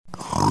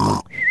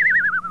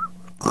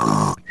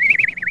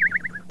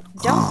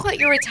Don't put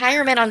your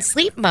retirement on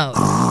sleep mode.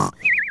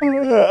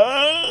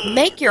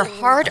 Make your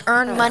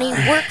hard-earned money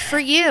work for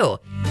you.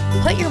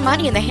 Put your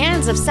money in the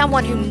hands of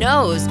someone who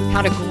knows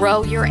how to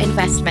grow your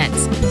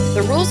investments.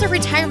 The rules of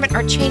retirement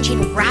are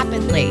changing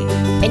rapidly,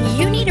 and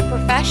you need a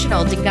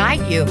professional to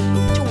guide you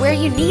to where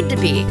you need to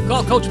be.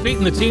 Call Coach Pete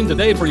and the team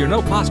today for your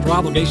no-cost or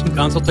obligation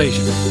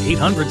consultation.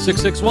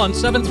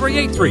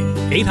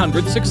 800-661-7383.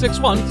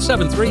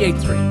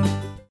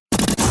 800-661-7383.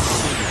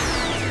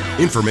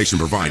 Information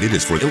provided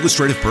is for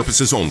illustrative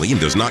purposes only and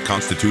does not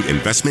constitute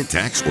investment,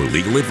 tax, or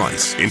legal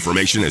advice.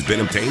 Information has been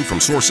obtained from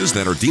sources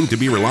that are deemed to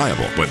be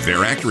reliable, but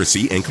their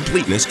accuracy and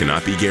completeness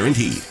cannot be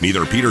guaranteed.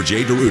 Neither Peter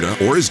J.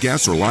 Deruta or his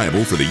guests are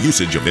liable for the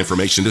usage of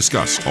information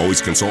discussed.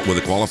 Always consult with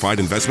a qualified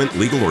investment,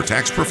 legal, or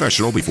tax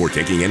professional before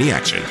taking any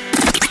action.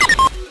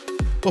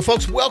 Well,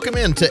 folks, welcome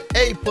into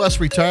A-Plus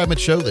Retirement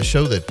Show, the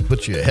show that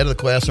puts you ahead of the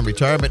class in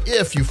retirement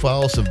if you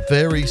follow some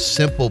very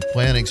simple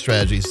planning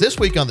strategies. This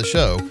week on the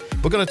show,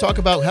 we're going to talk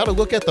about how to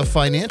look at the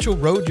financial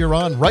road you're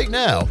on right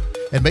now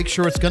and make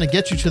sure it's going to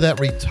get you to that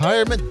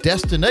retirement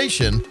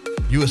destination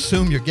you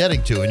assume you're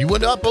getting to. And you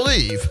would not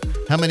believe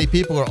how many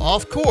people are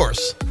off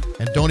course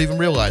and don't even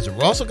realize it.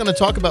 We're also going to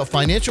talk about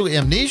financial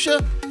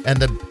amnesia and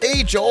the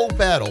age-old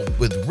battle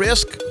with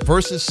risk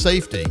versus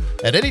safety.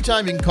 At any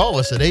time, you can call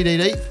us at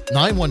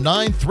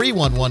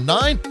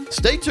 888-919-3119.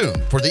 Stay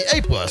tuned for the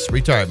A-Plus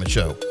Retirement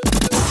Show.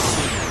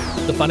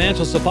 The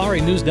Financial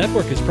Safari News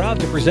Network is proud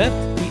to present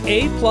the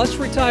A-Plus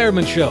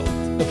Retirement Show,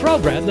 the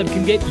program that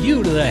can get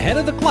you to the head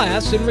of the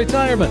class in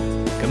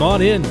retirement. Come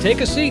on in,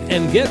 take a seat,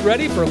 and get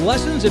ready for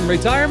lessons in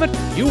retirement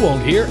you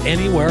won't hear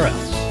anywhere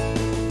else.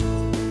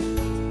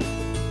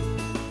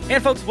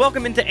 And folks,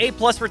 welcome into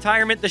A-Plus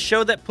Retirement, the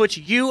show that puts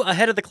you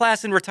ahead of the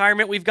class in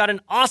retirement. We've got an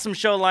awesome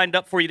show lined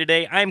up for you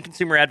today. I am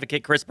consumer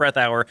advocate Chris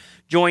Brethauer,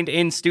 joined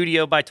in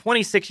studio by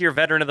 26-year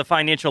veteran of the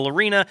financial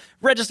arena,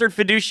 registered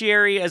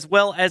fiduciary, as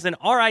well as an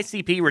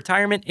RICP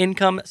retirement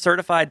income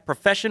certified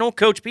professional.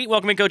 Coach Pete,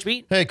 welcome in, Coach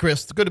Pete. Hey,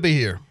 Chris, good to be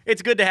here.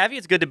 It's good to have you.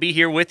 It's good to be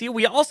here with you.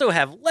 We also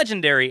have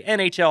legendary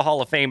NHL Hall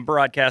of Fame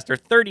broadcaster,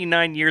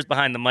 39 years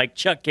behind the mic,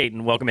 Chuck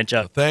Caton. Welcome in,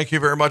 Chuck. Thank you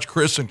very much,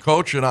 Chris and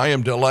Coach, and I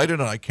am delighted,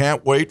 and I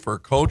can't wait for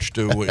Coach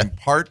to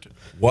impart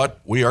what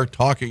we are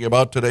talking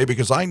about today,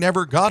 because I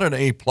never got an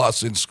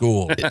A-plus in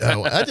school.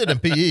 I did in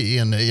PE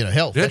and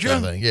health. Did you?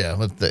 Kind of thing. Yeah,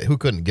 who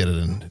couldn't get it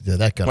in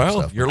that kind of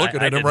stuff? Well, you're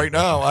looking at him right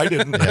now. I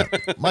didn't. Yeah.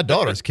 My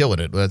daughter's killing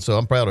it, so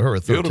I'm proud of her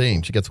at 13.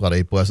 Beautiful. She gets a lot of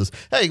A-pluses.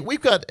 Hey, we've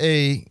got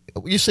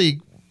you see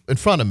in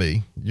front of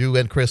me, you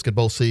and Chris could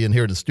both see in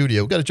here in the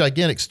studio, we've got a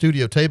gigantic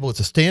studio table. It's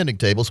a standing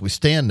table, so we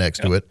stand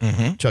next to it.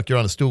 Mm-hmm. Chuck, you're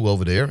on a stool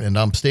over there, and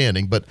I'm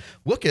standing. But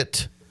look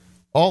at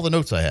all the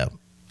notes I have.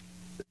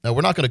 Now,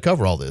 we're not going to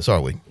cover all this,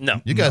 are we? No.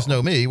 You guys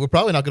know me. We're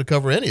probably not going to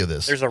cover any of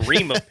this. There's a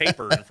ream of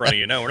paper in front of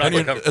you. No, we're not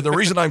going to cover. The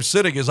reason I'm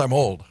sitting is I'm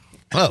old.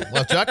 Oh,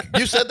 well, Chuck,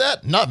 you said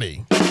that, not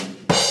me.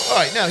 All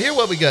right, now, here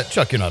what we got.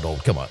 Chuck, you're not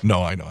old. Come on.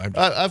 No, I know.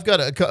 I've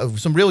got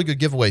some really good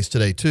giveaways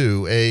today,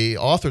 too. A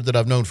author that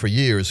I've known for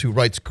years who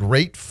writes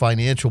great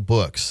financial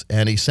books,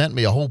 and he sent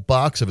me a whole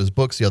box of his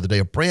books the other day.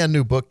 A brand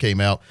new book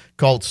came out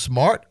called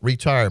Smart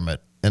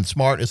Retirement. And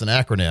SMART is an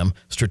acronym,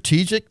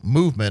 Strategic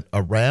Movement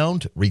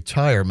Around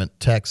Retirement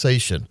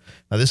Taxation.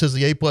 Now, this is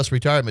the A-Plus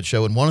Retirement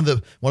Show, and one of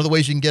the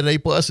ways you can get an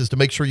A-Plus is to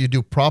make sure you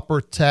do proper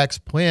tax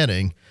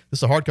planning. This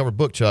is a hardcover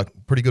book, Chuck.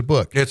 Pretty good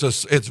book. It's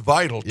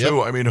vital, too.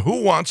 Yep. I mean,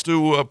 who wants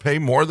to pay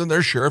more than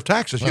their share of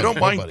taxes? You don't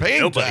mind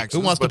paying taxes.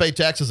 Who wants to pay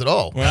taxes at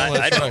all? Well,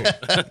 that's right.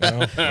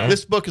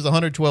 This book is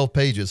 112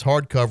 pages,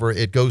 hardcover.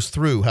 It goes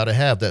through how to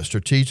have that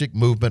strategic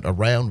movement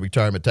around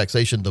retirement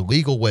taxation, the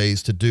legal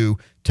ways to do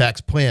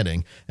tax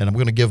planning. And I'm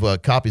going to give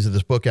copies of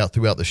this book out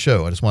throughout the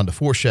show. I just wanted to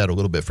foreshadow a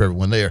little bit for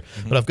everyone there.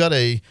 Mm-hmm. But I've got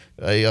a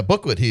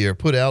booklet here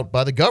put out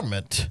by the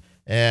government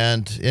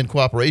and in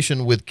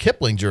cooperation with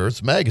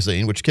Kiplinger's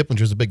magazine, which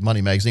Kiplinger's a big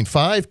money magazine,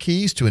 5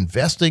 Keys to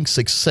Investing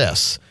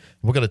Success.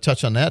 We're going to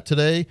touch on that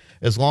today,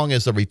 as long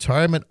as the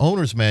Retirement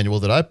Owner's Manual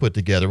that I put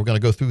together. We're going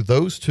to go through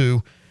those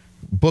 2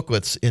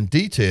 booklets in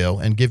detail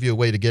and give you a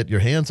way to get your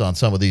hands on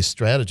some of these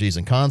strategies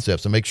and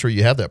concepts and make sure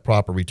you have that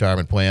proper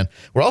retirement plan.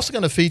 We're also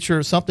going to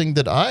feature something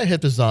that I have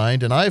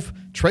designed and I've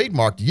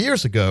trademarked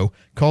years ago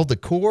called the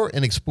Core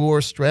and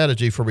Explore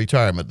Strategy for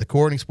Retirement, the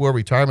Core and Explore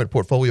Retirement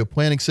Portfolio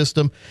Planning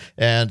System.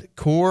 And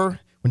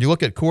Core, when you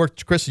look at Core,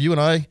 Chris, you and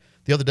I,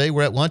 the other day,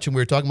 we're at lunch and we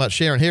were talking about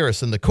Sharon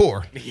Harris and the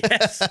core.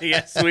 Yes,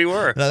 we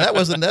were. Now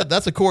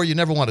that's a core you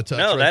never want to touch.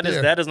 No, right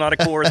that is not a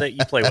core that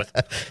you play with.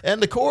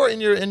 And the core in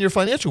your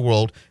financial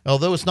world,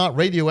 although it's not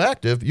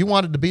radioactive, you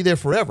want it to be there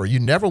forever. You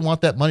never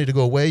want that money to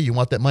go away. You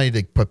want that money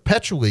to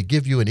perpetually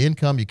give you an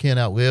income you can't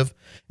outlive.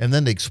 And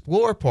then the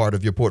explore part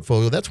of your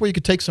portfolio, that's where you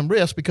could take some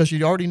risk because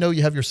you already know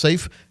you have your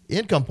safe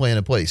income plan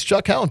in place.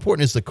 Chuck, how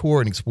important is the core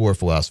and explore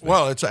philosophy?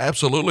 Well, it's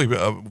absolutely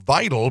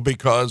vital,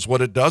 because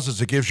what it does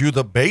is it gives you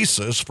the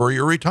basis for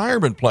your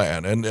retirement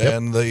plan, and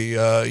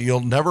you'll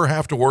never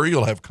have to worry.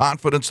 You'll have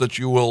confidence that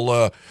you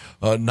will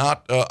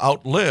not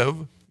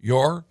outlive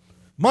your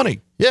money.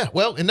 Yeah,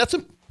 well, and that's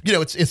You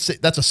know,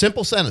 that's a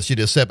simple sentence you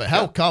just said, but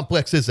how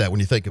complex is that when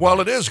you think about it?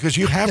 Well, it is, because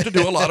you have to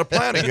do a lot of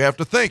planning. You have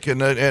to think.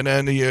 And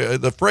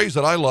the phrase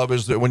that I love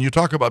is that when you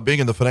talk about being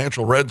in the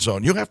financial red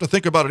zone, you have to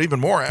think about it even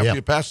more after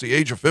you pass the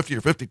age of 50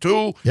 or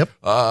 52. Yep.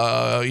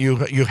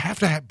 You have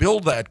to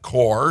build that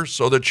core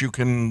so that you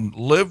can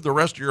live the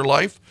rest of your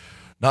life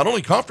not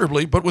only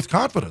comfortably, but with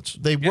confidence.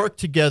 They work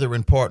together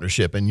in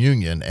partnership and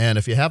union, and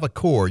if you have a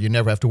core, you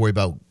never have to worry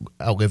about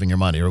outliving your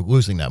money or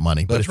losing that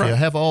money. But if you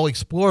have all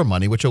Explorer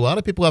money, which a lot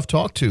of people I've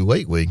talked to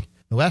lately,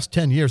 the last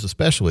 10 years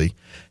especially,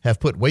 have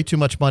put way too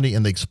much money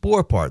in the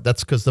Explorer part.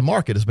 That's because the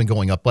market has been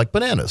going up like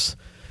bananas.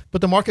 But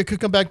the market could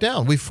come back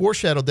down. We've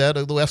foreshadowed that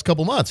over the last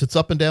couple months. It's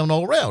up and down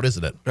all around,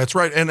 isn't it? That's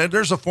right. And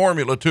there's a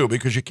formula, too,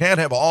 because you can't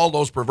have all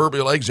those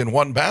proverbial eggs in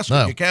one basket.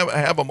 No. You can't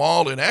have them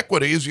all in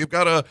equities. You've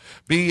got to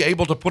be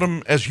able to put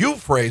them, as you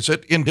phrase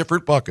it, in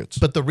different buckets.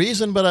 But the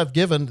reason that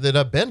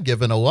I've been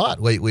given a lot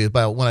lately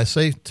about when I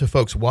say to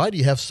folks, why do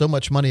you have so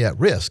much money at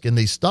risk in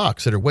these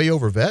stocks that are way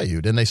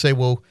overvalued? And they say,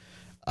 well,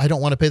 I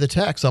don't want to pay the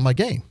tax on my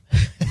gain.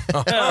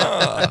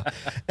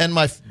 And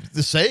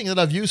the saying that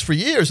I've used for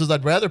years is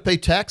I'd rather pay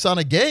tax on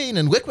a gain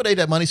and liquidate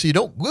that money so you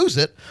don't lose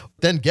it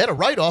than get a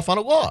write-off on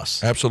a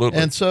loss. Absolutely.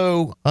 And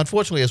so,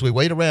 unfortunately, as we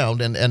wait around,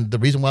 and the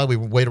reason why we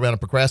wait around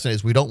and procrastinate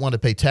is we don't want to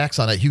pay tax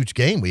on that huge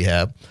gain we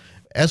have.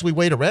 As we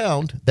wait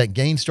around, that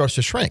gain starts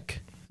to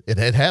shrink. It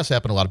has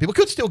happened to a lot of people. It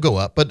could still go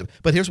up, but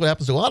here's what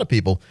happens to a lot of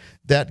people.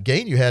 That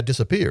gain you had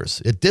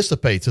disappears. It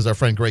dissipates, as our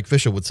friend Greg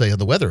Fisher would say in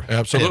the weather.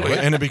 Absolutely.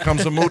 And it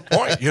becomes a moot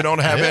point. You don't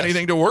have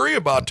anything to worry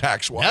about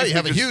tax-wise. Now you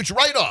have a huge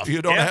write-off.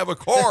 You don't have a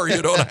core.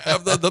 You don't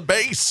have the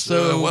base.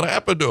 So what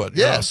happened to it?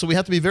 Yeah, so we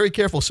have to be very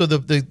careful. So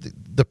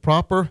the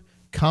proper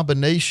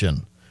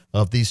combination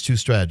of these two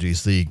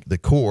strategies, the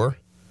core,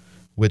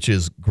 which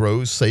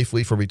grows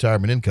safely for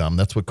retirement income,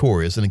 that's what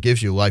core is, and it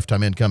gives you a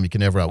lifetime income you can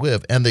never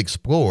outlive, and the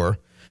Explorer,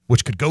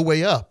 which could go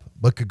way up,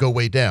 but could go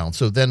way down.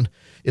 So then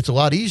it's a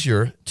lot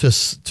easier to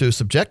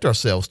subject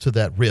ourselves to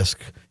that risk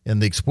in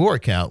the Explorer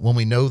account when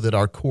we know that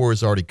our core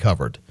is already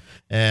covered.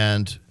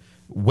 And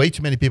way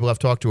too many people I've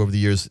talked to over the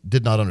years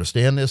did not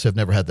understand this, have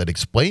never had that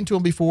explained to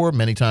them before.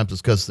 Many times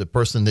it's because the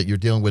person that you're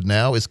dealing with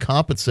now is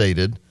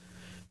compensated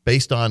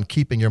based on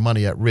keeping your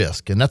money at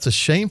risk. And that's a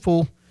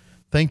shameful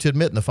thing to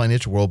admit in the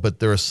financial world, but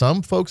there are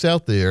some folks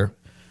out there,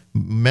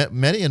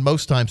 many and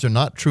most times they're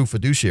not true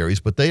fiduciaries,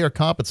 but they are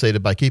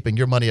compensated by keeping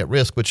your money at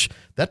risk, which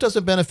that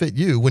doesn't benefit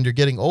you when you're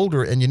getting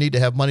older and you need to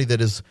have money that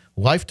is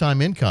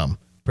lifetime income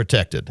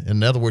protected.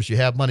 In other words, you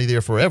have money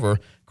there forever.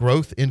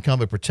 Growth,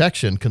 income, and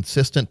protection,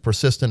 consistent,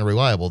 persistent, and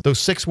reliable. Those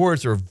 6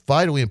 words are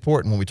vitally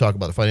important when we talk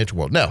about the financial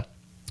world. Now,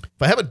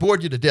 if I haven't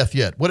bored you to death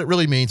yet, what it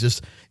really means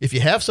is if you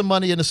have some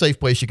money in a safe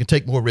place, you can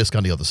take more risk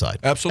on the other side.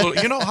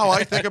 Absolutely. You know how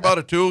I think about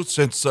it, too,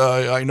 since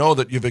I know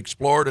that you've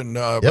explored and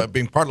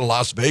being part of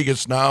Las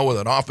Vegas now with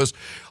an office.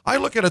 I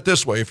look at it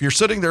this way. If you're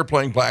sitting there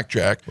playing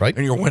blackjack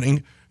and you're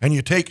winning and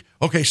you take,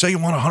 say you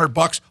won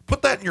 $100,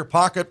 put that in your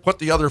pocket, put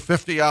the other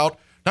 50 out.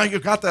 Now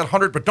you've got that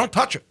 100, but don't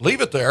touch it. Leave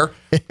it there.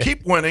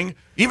 Keep winning.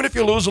 Even if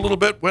you lose a little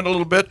bit, win a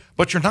little bit,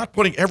 but you're not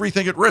putting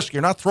everything at risk.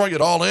 You're not throwing it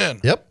all in.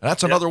 Yep. And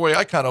that's another way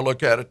I kind of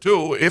look at it,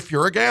 too, if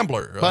you're a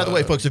gambler. By the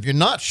way, folks, if you're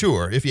not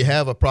sure if you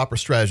have a proper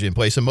strategy in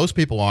place, and most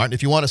people aren't,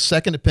 if you want a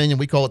second opinion,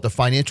 we call it the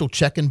financial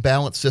check and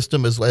balance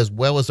system, as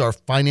well as our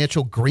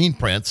financial green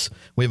prints.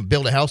 We've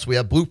built a house. We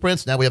have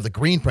blueprints. Now we have the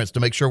green prints to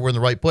make sure we're in the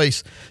right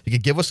place. You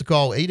can give us a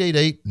call,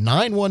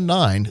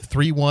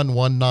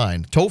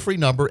 888-919-3119. Toll-free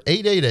number,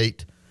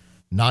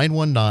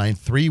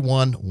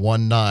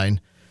 888-919-3119.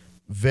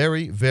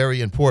 Very, very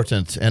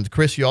important. And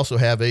Chris, you also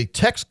have a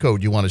text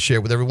code you want to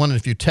share with everyone. And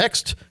if you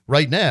text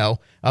right now,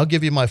 I'll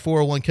give you my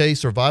 401k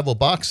survival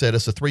box set.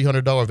 It's a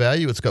 $300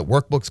 value. It's got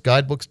workbooks,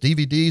 guidebooks,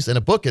 DVDs, and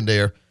a book in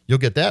there. You'll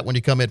get that when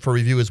you come in for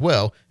review as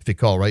well if you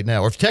call right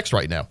now or if you text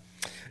right now.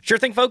 Sure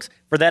thing, folks.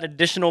 For that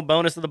additional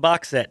bonus of the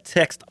box set,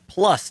 text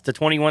PLUS to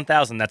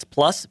 21,000. That's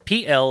PLUS,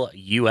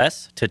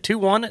 P-L-U-S, to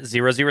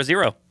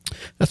 21000.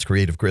 That's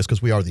creative, Chris,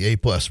 because we are the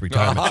A-plus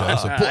retirement show.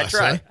 So plus,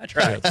 I try.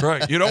 That's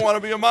right. You don't want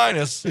to be a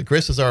minus.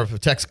 Chris is our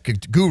text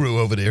guru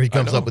over there. He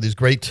comes up with these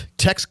great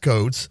text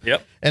codes.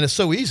 Yep. And it's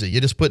so easy. You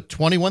just put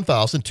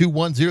 21,000,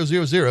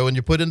 21000, and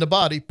you put in the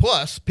body,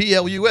 plus,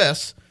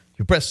 P-L-U-S.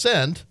 You press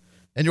send,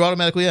 and you're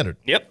automatically entered.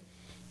 Yep.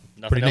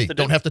 Nothing Pretty else neat. to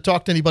do. Don't have to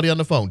talk to anybody on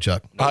the phone,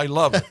 Chuck. I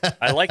love it.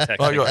 I like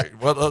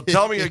texting. Well,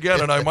 tell me again,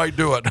 and I might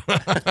do it.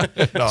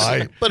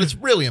 But it's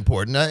really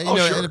important.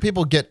 Sure. And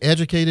people get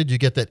educated. You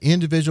get that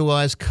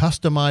individualized,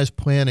 customized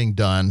planning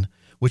done,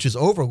 which is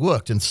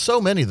overlooked in so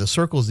many of the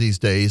circles these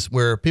days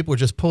where people are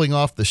just pulling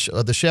off the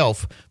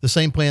shelf the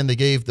same plan they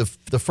gave the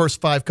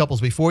first 5 couples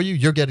before you.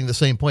 You're getting the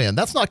same plan.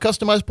 That's not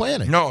customized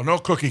planning. No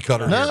cookie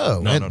cutter. No.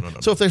 No.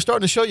 So if they're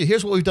starting to show you,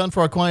 here's what we've done for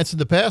our clients in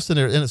the past, and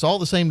it's all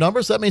the same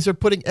numbers, that means they're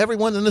putting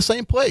everyone in the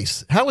same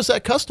place. How is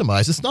that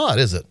customized? It's not,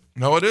 is it?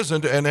 No, it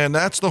isn't. And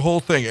that's the whole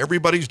thing.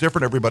 Everybody's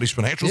different. Everybody's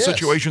financial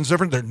situation's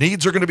different. Their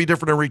needs are going to be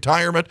different in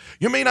retirement.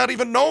 You may not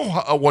even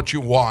know what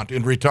you want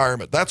in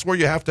retirement. That's where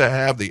you have to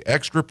have the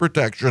extra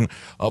protection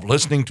of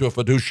listening to a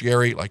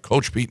fiduciary like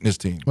Coach Pete and his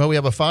team. Well, we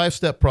have a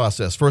 5-step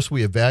process. First,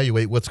 we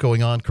evaluate what's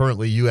going on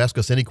currently. You ask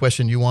us any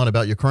question you want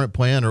about your current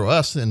plan or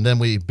us, and then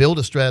we build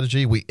a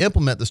strategy. We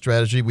implement the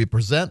strategy. We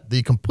present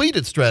the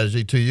completed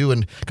strategy to you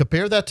and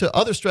compare that to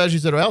other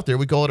strategies that are out there.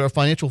 We call it our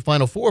financial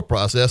Final Four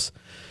process.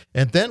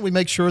 And then we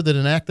make sure that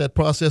enact that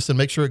process and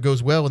make sure it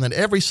goes well. And then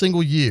every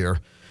single year,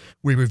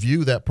 we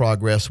review that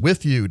progress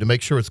with you to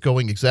make sure it's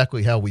going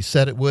exactly how we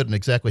said it would and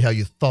exactly how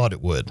you thought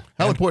it would.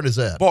 How important is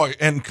that? Boy,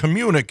 and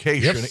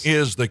communication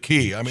is the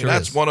key. I mean,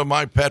 that's one of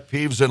my pet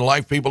peeves in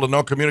life, people that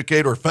don't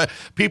communicate or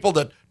people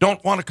that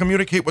don't want to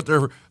communicate with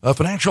their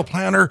financial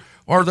planner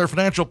or their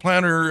financial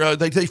planner,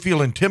 they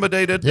feel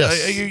intimidated.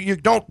 Yes. You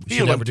don't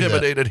feel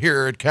intimidated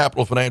here at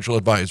Capital Financial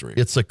Advisory.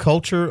 It's a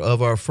culture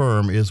of our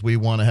firm is we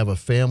want to have a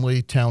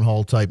family town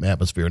hall type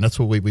atmosphere, and that's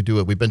what we do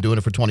it. We've been doing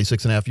it for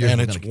 26 and a half years. And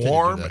it's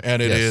warm,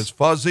 and it is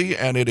fuzzy,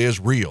 and it is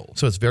real.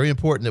 So it's very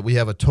important that we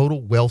have a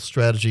total wealth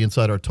strategy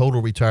inside our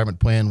total retirement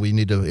plan. We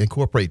need to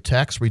incorporate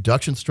tax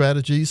reduction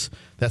strategies.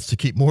 That's to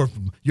keep more of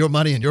your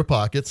money in your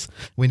pockets.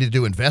 We need to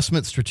do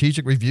investment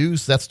strategic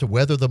reviews. That's to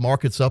weather the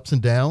market's ups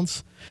and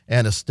downs.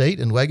 And estate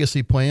and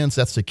legacy plans,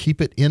 that's to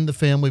keep it in the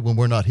family when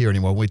we're not here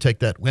anymore. When we take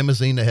that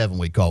limousine to heaven,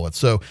 we call it.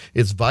 So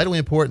it's vitally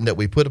important that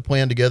we put a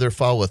plan together,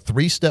 follow a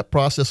 3-step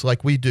process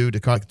like we do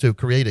to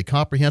create a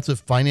comprehensive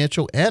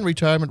financial and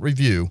retirement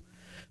review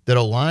that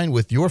align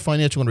with your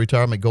financial and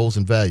retirement goals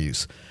and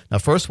values. Now,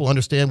 first, we'll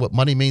understand what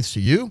money means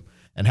to you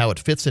and how it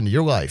fits into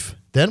your life.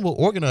 Then we'll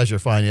organize your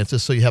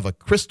finances so you have a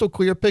crystal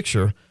clear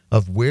picture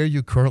of where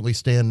you currently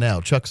stand now.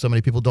 Chuck, so many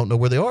people don't know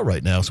where they are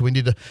right now. So we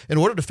need to, in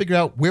order to figure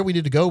out where we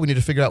need to go, we need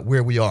to figure out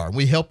where we are. And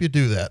we help you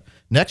do that.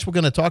 Next, we're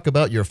going to talk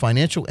about your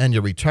financial and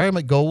your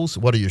retirement goals.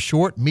 What are your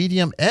short,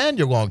 medium, and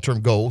your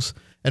long-term goals?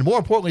 And more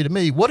importantly to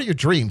me, what are your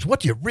dreams?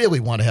 What do you really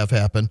want to have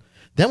happen?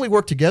 Then we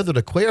work together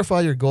to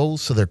clarify your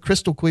goals so they're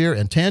crystal clear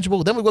and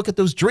tangible. Then we look at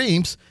those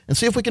dreams and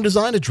see if we can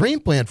design a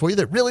dream plan for you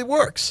that really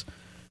works.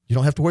 You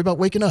don't have to worry about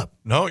waking up.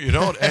 No, you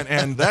don't,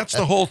 and that's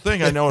the whole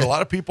thing. I know a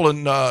lot of people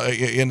in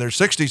their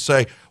 60s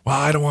say, "Well,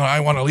 I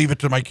want to leave it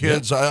to my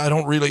kids. Yeah. I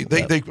don't really."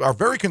 They are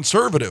very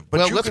conservative.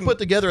 But let's put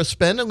together a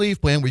spend and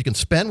leave plan where you can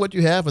spend what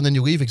you have, and then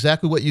you leave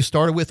exactly what you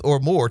started with or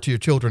more to your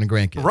children and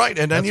grandkids. Right,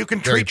 and then you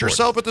can treat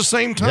yourself at the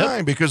same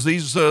time because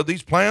these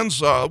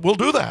plans will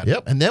do that.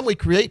 Yep, and then we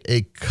create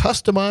a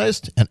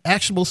customized and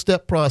actionable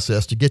step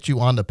process to get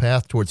you on the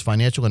path towards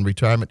financial and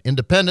retirement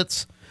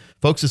independence.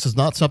 Folks, this is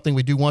not something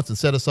we do once and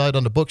set aside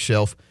on the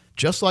bookshelf.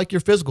 Just like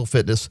your physical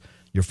fitness,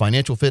 your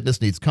financial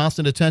fitness needs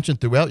constant attention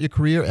throughout your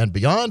career and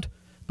beyond.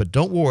 But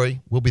don't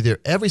worry, we'll be there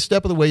every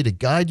step of the way to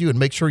guide you and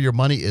make sure your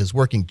money is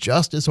working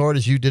just as hard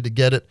as you did to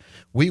get it.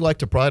 We like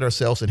to pride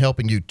ourselves in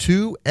helping you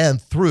to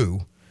and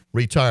through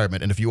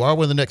retirement. And if you are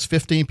one of the next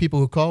 15 people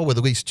who call with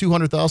at least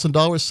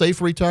 $200,000 saved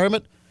for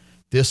retirement,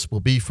 this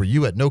will be for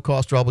you at no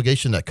cost or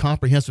obligation, that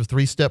comprehensive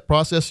 3-step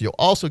process. You'll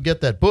also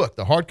get that book,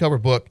 the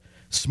hardcover book,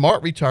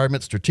 Smart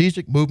Retirement,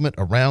 Strategic Movement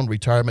Around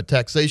Retirement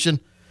Taxation.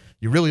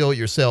 You really owe it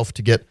yourself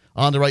to get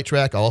on the right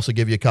track. I'll also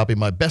give you a copy of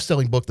my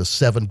best-selling book, The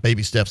 7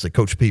 Baby Steps, that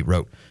Coach Pete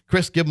wrote.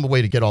 Chris, give them a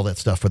way to get all that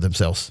stuff for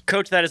themselves.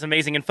 Coach, that is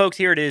amazing. And folks,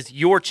 here it is,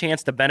 your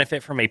chance to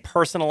benefit from a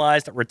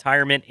personalized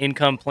retirement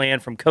income plan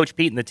from Coach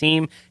Pete and the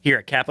team here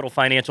at Capital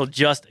Financial.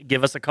 Just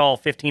give us a call.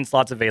 15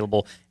 slots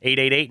available.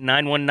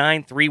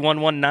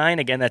 888-919-3119.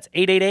 Again, that's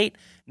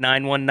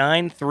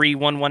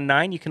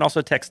 888-919-3119. You can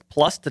also text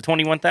PLUS to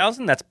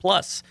 21,000. That's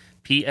PLUS,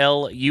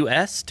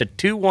 PLUS, to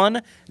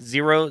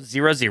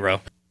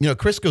 21000. You know,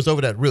 Chris goes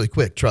over that really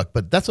quick, Truck,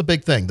 but that's a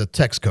big thing, the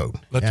text code.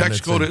 The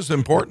text code is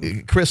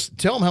important. Chris,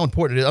 tell them how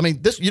important it is. I mean,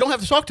 you don't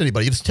have to talk to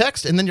anybody. You just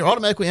text, and then you're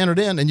automatically entered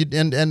in,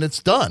 and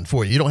it's done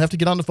for you. You don't have to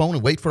get on the phone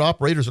and wait for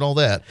operators and all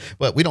that.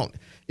 But we don't.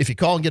 If you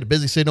call and get a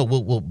busy signal,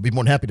 we'll be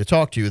more than happy to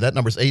talk to you. That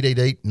number is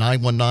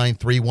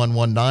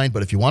 888-919-3119.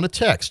 But if you want to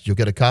text, you'll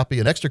get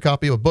an extra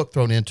copy of a book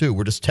thrown in, too.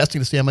 We're just testing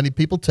to see how many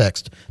people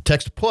text.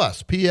 Text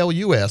PLUS,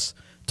 PLUS,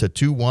 to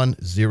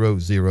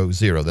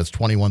 21000. That's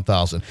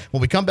 21,000. When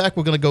we come back,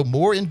 we're going to go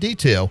more in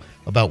detail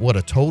about what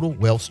a total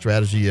wealth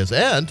strategy is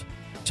and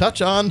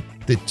touch on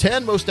the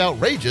 10 most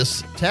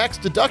outrageous tax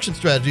deduction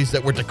strategies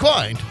that were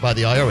declined by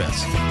the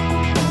IRS.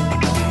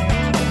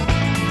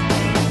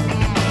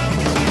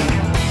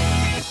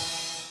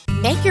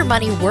 Make your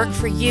money work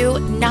for you,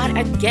 not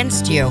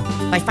against you,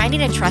 by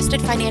finding a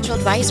trusted financial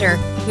advisor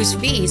whose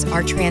fees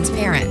are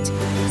transparent.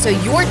 So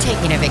you're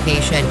taking a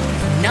vacation,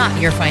 not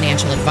your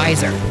financial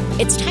advisor.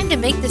 It's time to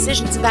make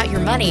decisions about your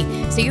money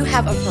so you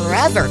have a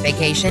forever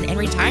vacation in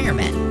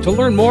retirement. To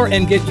learn more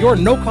and get your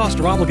no-cost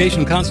or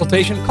obligation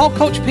consultation, call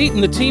Coach Pete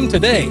and the team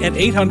today at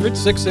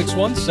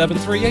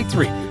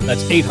 800-661-7383.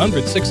 That's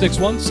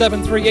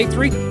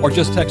 800-661-7383, or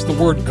just text the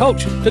word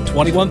COACH to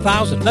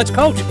 21,000. That's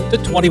COACH to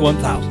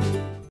 21,000.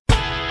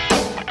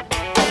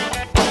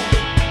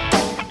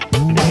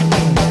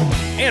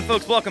 And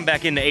folks, welcome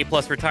back into A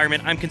Plus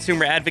Retirement. I'm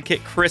consumer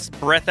advocate Chris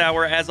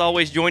Breathauer, as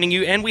always, joining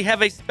you. And we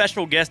have a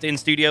special guest in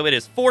studio. It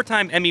is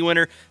 4-time Emmy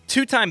winner,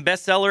 2-time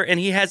bestseller, and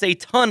he has a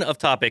ton of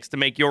topics to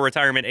make your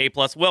retirement A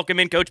Plus. Welcome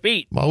in, Coach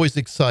Pete. I'm always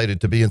excited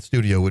to be in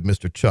studio with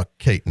Mr. Chuck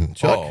Caton.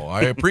 Chuck? Oh,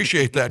 I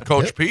appreciate that,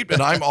 Coach Pete,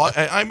 and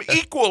I'm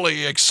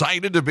equally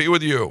excited to be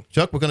with you.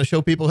 Chuck, we're going to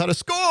show people how to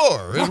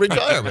score in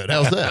retirement.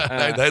 How's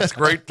that? That's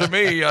great to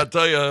me. I'll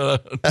tell you,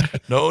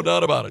 no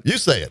doubt about it. You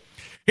say it.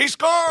 He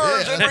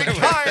scores in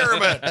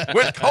retirement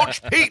with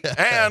Coach Pete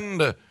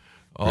and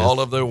all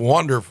of the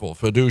wonderful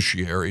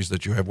fiduciaries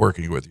that you have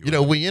working with you. You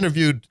know, we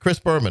interviewed Chris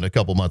Berman a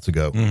couple months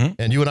ago,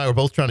 and you and I were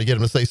both trying to get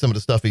him to say some of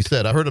the stuff he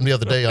said. I heard him the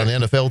other day on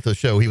the NFL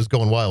show. He was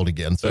going wild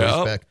again, so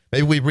he's back.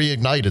 Maybe we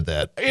reignited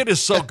that. It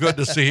is so good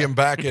to see him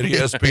back at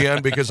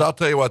ESPN because I'll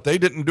tell you what, they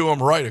didn't do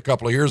him right a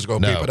couple of years ago,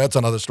 Pete, but that's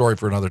another story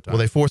for another time. Well,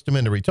 they forced him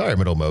into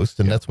retirement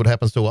almost, and that's what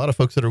happens to a lot of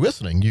folks that are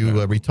listening.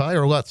 You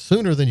retire a lot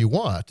sooner than you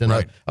want. And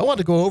I want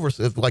to go over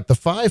like the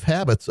 5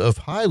 habits of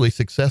highly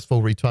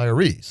successful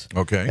retirees.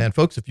 Okay. And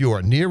folks, if you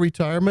are near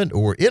retirement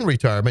or in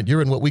retirement,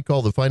 you're in what we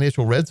call the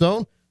financial red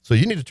zone. So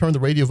you need to turn the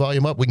radio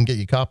volume up. We can get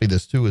you a copy of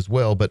this too as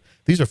well. But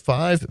these are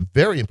 5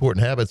 very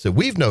important habits that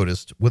we've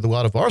noticed with a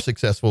lot of our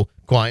successful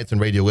clients and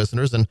radio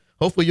listeners. And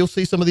hopefully you'll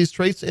see some of these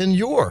traits in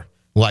your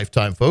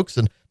lifetime, folks.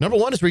 And number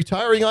 1 is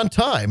retiring on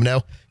time.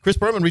 Now, Chris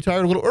Berman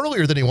retired a little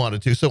earlier than he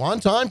wanted to. So on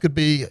time could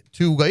be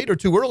too late or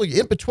too early.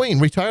 In between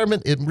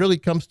retirement, it really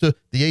comes to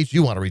the age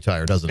you want to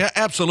retire, doesn't it? Yeah,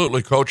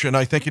 absolutely, Coach. And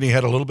I think he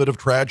had a little bit of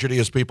tragedy,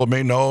 as people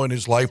may know, in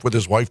his life with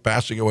his wife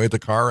passing away at the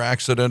car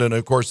accident. And,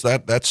 of course,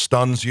 that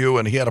stuns you.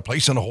 And he had a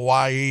place in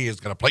Hawaii.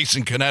 He's got a place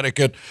in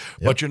Connecticut.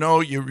 Yep. But, you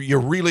know, you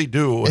really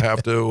do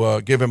have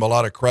to give him a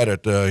lot of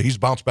credit. He's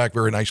bounced back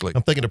very nicely.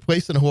 I'm thinking a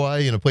place in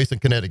Hawaii and a place in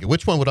Connecticut.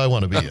 Which one would I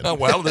want to be in?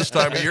 Well, this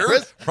time of year,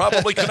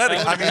 probably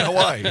Connecticut. I mean,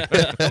 Hawaii.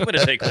 I'm going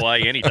to take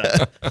Hawaii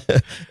anytime.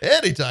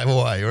 Anytime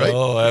Hawaii, right?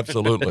 Oh,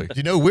 absolutely. Do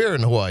you know where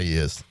in Hawaii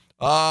is?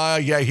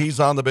 Yeah, he's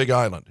on the Big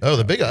Island. Oh,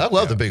 the Big Island. I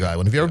love the Big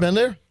Island. Have you ever been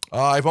there?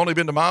 I've only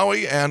been to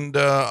Maui, and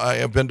I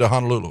have been to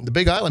Honolulu. The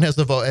Big Island has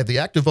the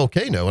active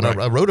volcano, and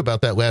I wrote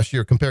about that last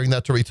year, comparing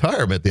that to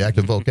retirement, the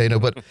active volcano.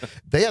 But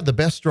they had the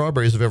best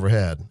strawberries I've ever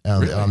had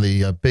on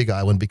the Big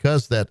Island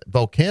because that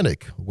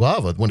volcanic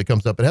lava, when it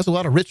comes up, it has a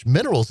lot of rich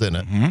minerals in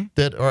it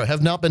that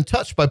have not been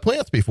touched by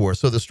plants before.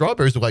 So the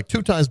strawberries are like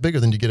 2 times bigger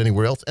than you get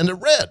anywhere else, and they're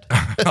red.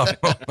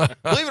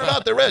 Believe it or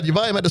not, they're red. You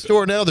buy them at the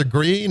store now, they're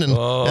green, and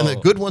the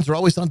good ones are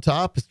always on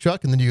top,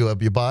 Chuck, and then you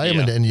buy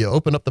them, and you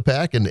open up the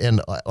pack,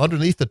 and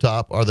underneath the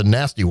top are the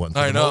nasty ones.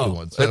 I know.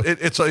 Ones. So,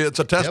 it's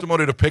a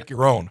testimony to pick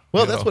your own.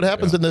 Well, that's what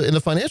happens in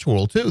the financial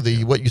world too.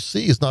 What you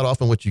see is not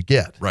often what you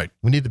get. Right.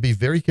 We need to be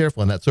very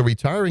careful on that. So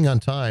retiring on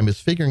time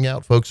is figuring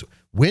out, folks,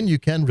 when you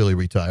can really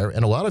retire.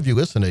 And a lot of you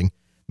listening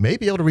may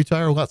be able to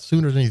retire a lot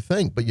sooner than you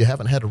think, but you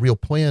haven't had a real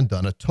plan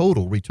done, a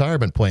total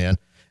retirement plan.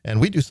 And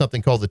we do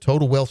something called the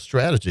Total Wealth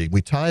Strategy.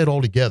 We tie it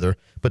all together,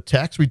 but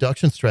tax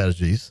reduction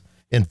strategies,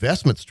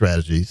 investment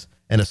strategies,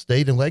 and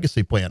estate and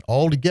legacy plan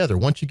all together.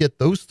 Once you get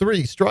those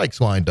 3 strikes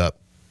lined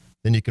up,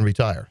 then you can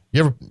retire.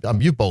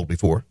 You've bowled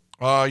before.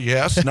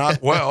 Yes,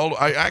 not well.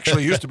 I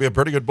actually used to be a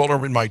pretty good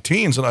bowler in my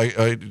teens, and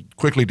I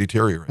quickly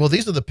deteriorated. Well,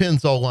 these are the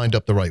pins all lined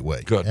up the right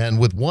way. Good. And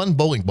with one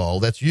bowling ball,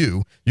 that's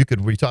you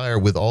could retire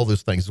with all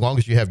those things. As long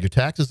as you have your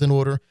taxes in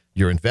order,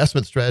 your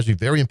investment strategy,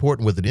 very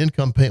important, with an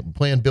income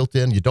plan built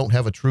in. You don't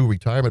have a true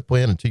retirement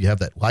plan until you have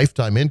that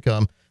lifetime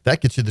income.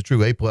 That gets you the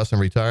true A+ in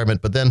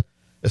retirement. But then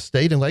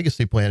estate and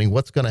legacy planning,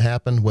 what's going to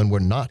happen when we're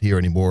not here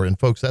anymore? And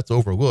folks, that's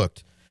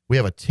overlooked. We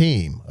have a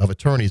team of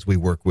attorneys we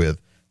work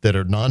with that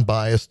are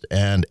non-biased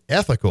and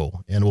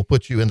ethical and will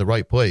put you in the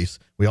right place.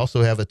 We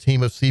also have a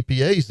team of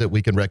CPAs that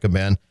we can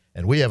recommend,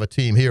 and we have a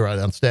team here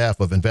on staff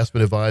of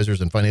investment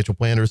advisors and financial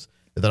planners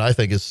that I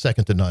think is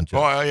second to none, Joe.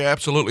 Oh, I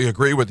absolutely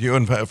agree with you,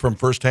 and from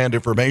firsthand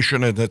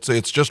information, and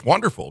it's just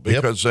wonderful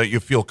because you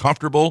feel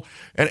comfortable.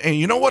 And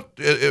you know what?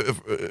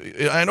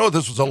 I know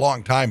this was a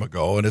long time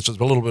ago, and it's just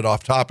a little bit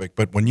off topic,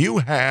 but when you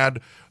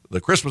had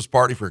the Christmas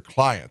party for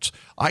clients,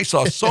 I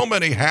saw so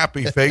many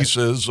happy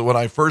faces when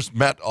I first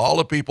met all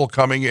the people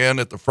coming in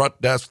at the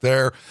front desk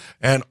there,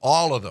 and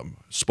all of them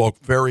spoke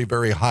very,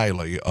 very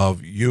highly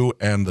of you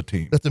and the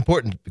team. That's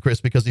important,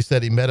 Chris, because he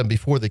said he met them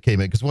before they came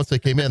in, because once they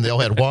came in, they all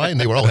had wine,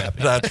 they were all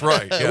happy. That's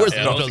right. Yeah. It was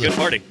a good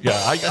party. Yeah,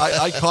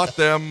 I caught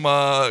them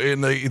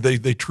in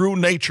the true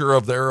nature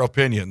of their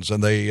opinions,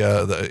 and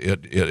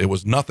it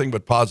was nothing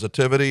but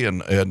positivity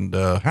and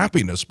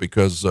happiness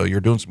because you're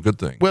doing some good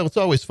things. Well, it's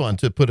always fun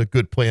to put a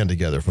good plan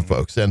together for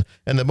folks, and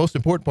the most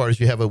important part is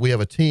we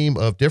have a team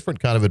of different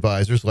kind of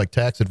advisors, like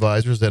tax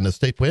advisors and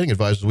estate planning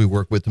advisors we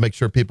work with to make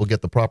sure people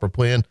get the proper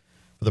plan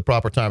for the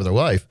proper time of their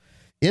life.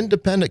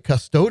 Independent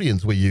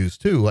custodians we use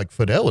too, like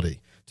Fidelity,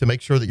 to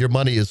make sure that your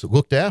money is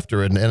looked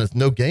after and it's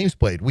no games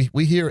played.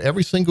 We hear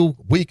every single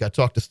week. I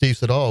talk to Steve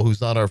Siddall,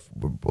 who's on our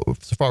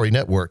Safari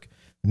Network,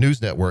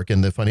 news network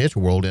in the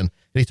financial world, and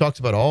he talks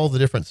about all the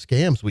different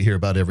scams we hear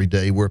about every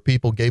day where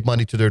people gave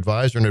money to their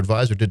advisor and their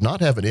advisor did not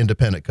have an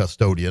independent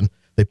custodian.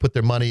 They put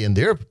their money in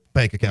their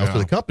bank accounts or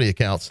the company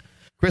accounts.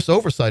 Chris,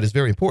 oversight is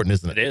very important,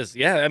 isn't it? It is.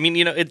 Yeah. I mean,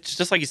 it's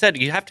just like you said,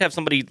 you have to have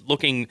somebody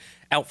looking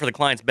out for the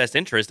client's best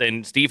interest.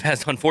 And Steve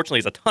has,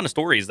 unfortunately, a ton of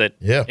stories that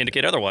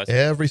indicate otherwise.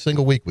 Every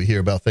single week we hear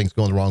about things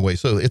going the wrong way.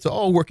 So it's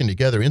all working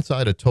together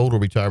inside a total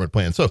retirement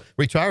plan. So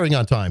retiring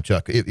on time,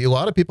 Chuck. A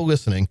lot of people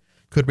listening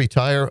could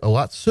retire a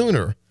lot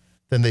sooner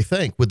than they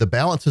think with the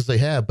balances they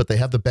have, but they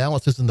have the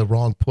balances in the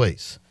wrong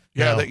place.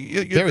 Yeah,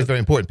 very, very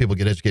important. People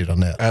get educated on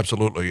that.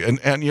 Absolutely.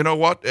 And you know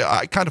what?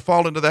 I kind of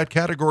fall into that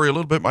category a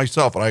little bit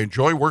myself, and I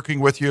enjoy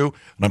working with you,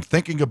 and I'm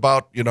thinking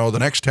about, the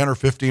next 10 or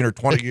 15 or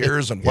 20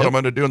 years and what I'm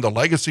going to do in the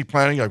legacy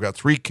planning. I've got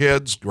 3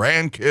 kids,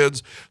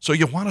 grandkids. So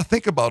you want to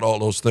think about all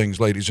those things,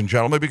 ladies and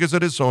gentlemen, because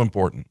it is so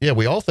important. Yeah,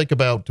 we all think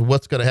about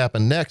what's going to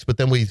happen next, but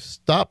then we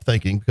stop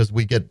thinking because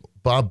we get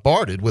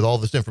bombarded with all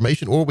this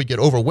information, or we get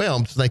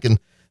overwhelmed thinking,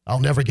 I'll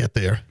never get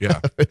there. Yeah.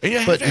 And you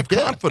have to have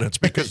confidence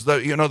because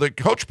the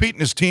Coach Pete and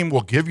his team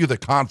will give you the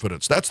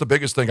confidence. That's the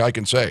biggest thing I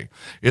can say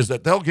is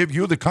that they'll give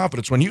you the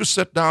confidence. When you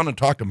sit down and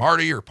talk to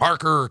Marty or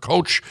Parker or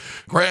Coach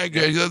Greg,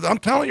 I'm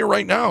telling you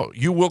right now,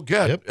 you will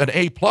get an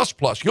A++.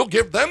 You'll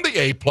give them the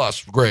A+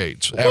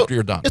 grades after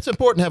you're done. It's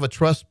important to have a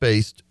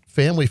trust-based,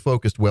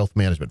 family-focused wealth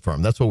management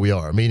firm. That's what we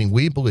are, meaning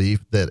we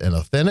believe that an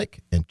authentic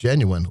and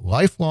genuine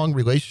lifelong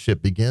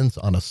relationship begins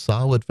on a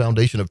solid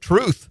foundation of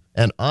truth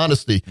and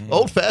honesty.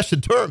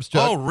 Old-fashioned terms,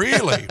 Chuck. Oh,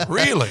 really?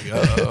 Really?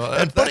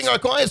 And putting our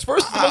clients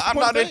first is the most I'm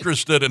not thing.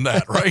 interested in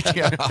that, right?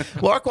 Yeah.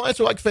 Well, our clients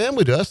are like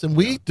family to us, and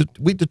we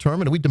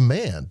determine and we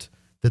demand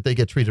that they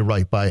get treated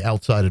right by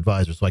outside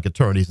advisors like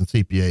attorneys and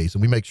CPAs,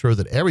 and we make sure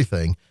that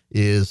everything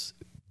is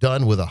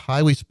done with a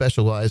highly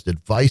specialized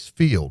advice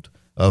field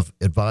of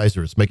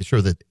advisors, making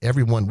sure that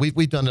everyone,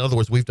 we've done, in other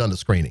words, we've done the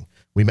screening.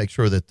 We make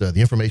sure that the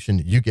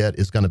information you get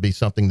is going to be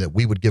something that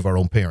we would give our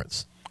own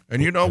parents.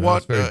 And you know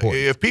what?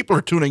 If people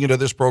are tuning into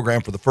this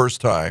program for the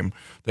first time,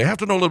 they have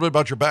to know a little bit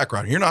about your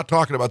background. You're not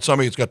talking about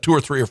somebody who's got 2 or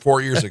 3 or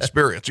 4 years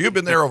experience. You've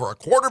been there over a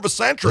quarter of a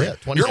century.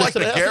 Yeah, you're like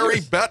the Gary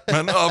years.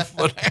 Bettman of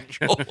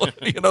financial.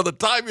 The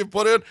time you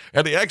put in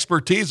and the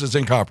expertise is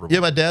incomparable. Yeah,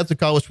 my dad's a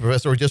college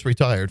professor who just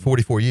retired,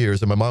 44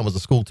 years, and my mom was a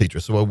school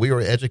teacher. So we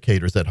are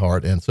educators at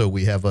heart, and so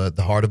we have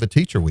the heart of a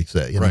teacher, we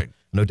say. Right.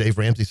 I know Dave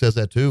Ramsey says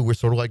that too. We're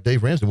sort of like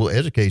Dave Ramsey. We'll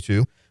educate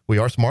you. We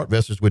are smart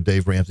investors with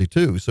Dave Ramsey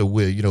too. So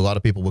a lot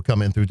of people will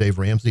come in through Dave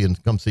Ramsey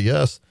and come see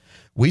us.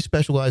 We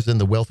specialize in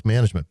the wealth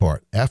management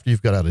part. After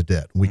you've got out of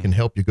debt, we can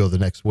help you go the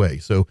next way.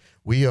 So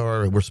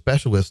we're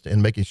specialists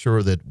in making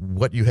sure that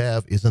what you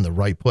have is in the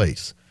right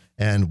place.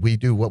 And we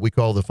do what we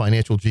call the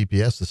financial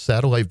GPS, the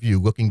satellite view,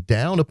 looking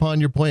down upon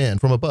your plan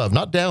from above,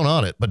 not down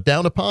on it, but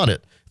down upon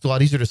it. It's a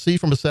lot easier to see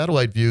from a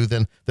satellite view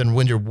than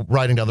when you're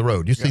riding down the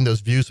road. You've seen those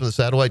views from the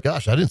satellite.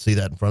 Gosh, I didn't see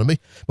that in front of me.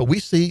 But we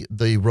see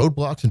the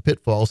roadblocks and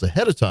pitfalls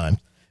ahead of time,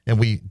 and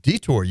we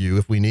detour you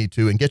if we need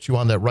to and get you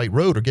on that right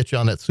road or get you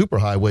on that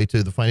superhighway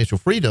to the financial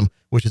freedom,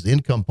 which is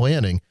income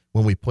planning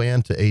when we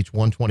plan to age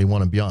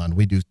 121 and beyond.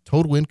 We do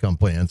total income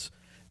plans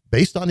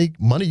based on the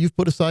money you've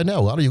put aside now.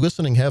 A lot of you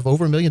listening have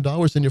over $1 million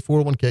in your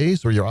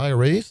 401ks or your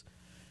IRAs,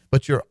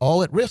 but you're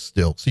all at risk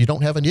still, so you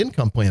don't have an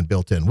income plan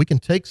built in. We can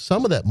take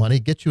some of that money,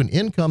 get you an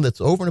income that's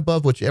over and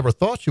above what you ever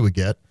thought you would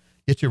get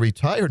you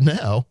retired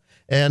now,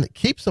 and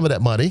keep some of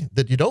that money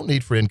that you don't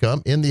need for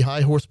income in the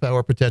high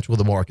horsepower potential of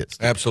the markets.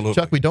 Absolutely.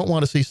 Chuck, we don't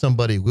want to see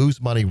somebody lose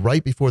money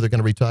right before they're going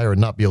to retire and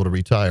not be able to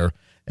retire.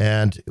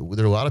 And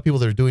there are a lot of people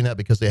that are doing that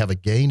because they have a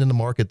gain in the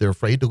market. They're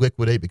afraid to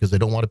liquidate because they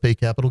don't want to pay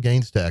capital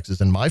gains taxes.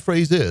 And my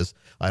phrase is,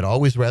 I'd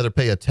always rather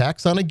pay a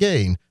tax on a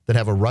gain than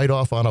have a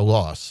write-off on a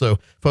loss. So,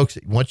 folks,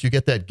 once you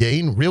get that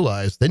gain,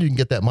 realize then you can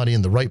get that money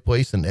in the right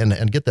place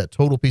and get that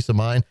total peace of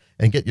mind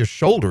and get your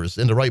shoulders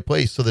in the right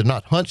place so they're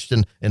not hunched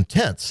and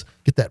tense.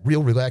 Get that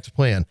real relaxed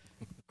plan.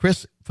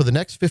 Chris, for the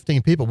next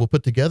 15 people, we'll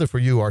put together for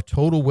you our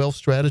total wealth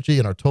strategy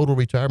and our total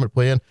retirement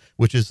plan,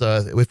 which is,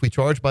 if we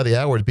charge by the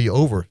hour, it'd be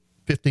over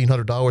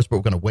 $1,500, but we're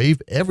going to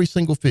waive every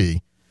single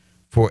fee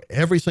for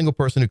every single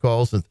person who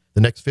calls the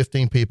next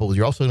 15 people.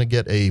 You're also going to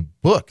get a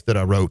book that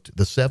I wrote,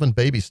 The 7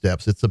 Baby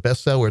Steps. It's a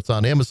bestseller. It's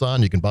on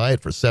Amazon. You can buy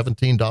it for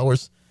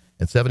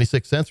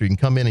 $17.76, or you can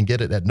come in and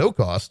get it at no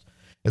cost,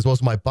 as well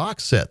as my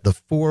box set, the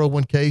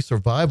 401k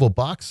Survival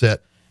Box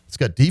Set. It's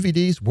got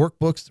DVDs,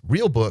 workbooks,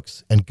 real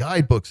books, and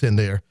guidebooks in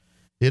there.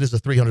 It is a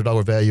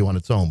 $300 value on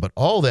its own, but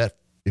all that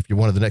if you're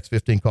one of the next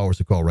 15 callers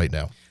who call right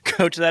now.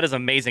 Coach, that is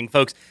amazing.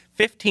 Folks,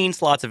 15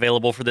 slots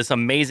available for this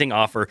amazing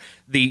offer.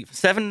 The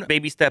 7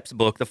 Baby Steps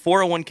book, the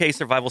 401k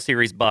Survival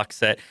Series box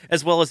set,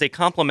 as well as a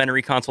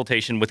complimentary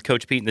consultation with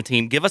Coach Pete and the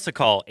team. Give us a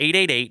call,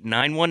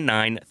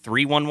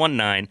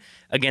 888-919-3119.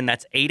 Again,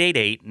 that's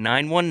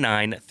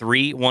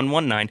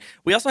 888-919-3119.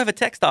 We also have a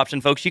text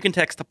option, folks. You can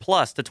text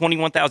PLUS to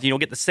 21,000. You'll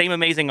get the same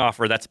amazing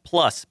offer. That's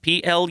PLUS,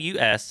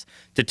 P-L-U-S,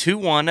 to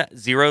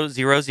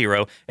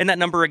 21000. And that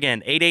number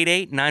again,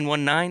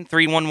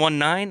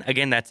 888-919-3119.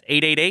 Again, that's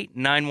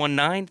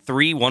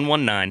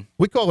 888-919-3119.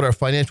 We call it our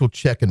financial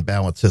check and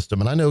balance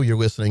system. And I know you're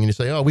listening and you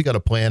say, oh, we got a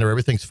planner.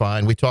 Everything's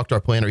fine. We talked to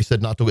our planner. He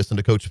said not to listen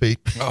to Coach Pete.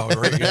 Oh,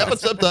 right. It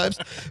happens sometimes.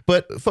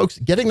 But folks,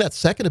 getting that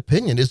second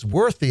opinion is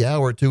worth the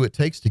hour or two it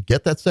takes to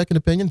get that second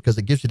opinion because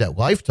it gives you that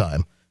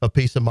lifetime of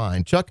peace of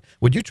mind. Chuck,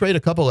 would you trade a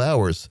couple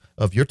hours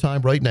of your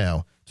time right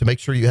now to make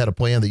sure you had a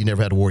plan that you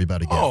never had to worry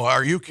about again? Oh,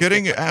 are you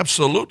kidding?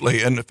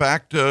 Absolutely. In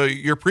fact,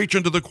 you're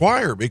preaching to the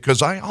choir,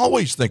 because I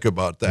always think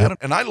about that. Yep.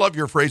 And I love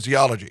your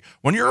phraseology.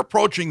 When you're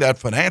approaching that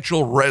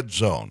financial red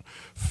zone,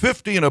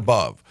 50 and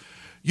above,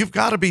 you've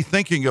got to be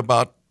thinking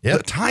about the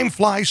time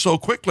flies so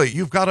quickly.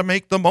 You've got to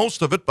make the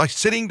most of it by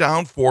sitting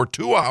down for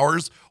 2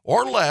 hours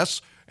or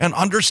less and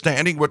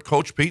understanding what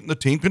Coach Pete and the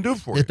team can do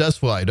for you. It does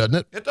fly, doesn't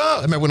it? It does.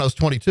 I remember when I was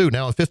 22.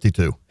 Now I'm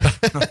 52.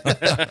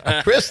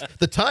 Chris,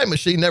 the time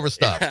machine never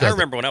stops. I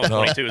remember when I was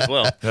 22 as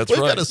well. That's We've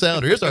right. got a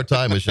sounder. Here's our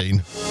time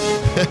machine.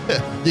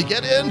 You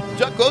get in,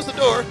 Chuck, close the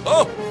door.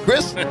 Oh,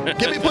 Chris,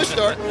 give me a push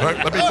start. all right,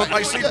 let me put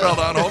my seatbelt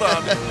on. Hold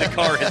on. The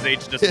car has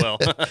aged as well.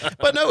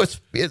 But no,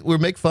 we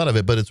make fun of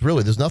it, but it's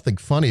really, there's nothing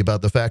funny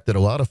about the fact that a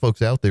lot of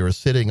folks out there are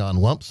sitting on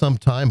lump sum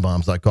time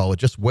bombs, I call it,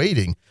 just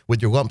waiting with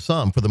your lump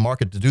sum for the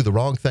market to do the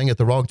wrong thing at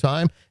the wrong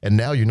time, and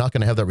now you're not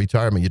going to have that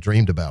retirement you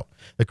dreamed about.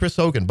 Chris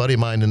Hogan, buddy of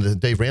mine in the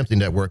Dave Ramsey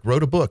Network,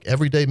 wrote a book,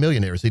 Everyday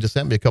Millionaires. He just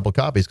sent me a couple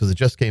copies because it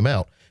just came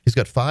out. He's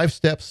got 5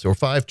 steps or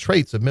 5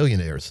 traits of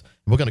millionaires.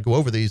 We're going to go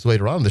over these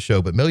later on in the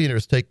show, but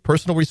millionaires take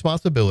personal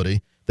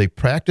responsibility. They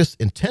practice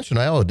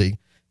intentionality.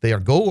 They are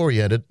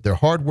goal-oriented. They're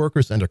hard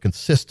workers, and they're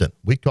consistent.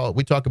 We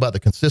talk about the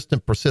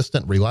consistent,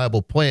 persistent,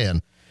 reliable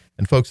plan.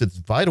 And folks, it's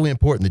vitally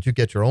important that you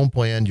get your own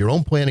plan, your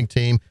own planning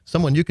team,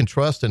 someone you can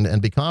trust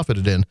and be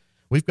confident in.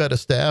 We've got a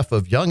staff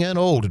of young and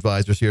old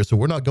advisors here, so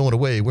we're not going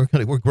away. We're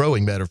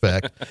growing, matter of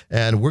fact,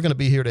 and we're going to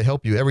be here to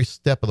help you every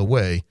step of the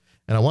way.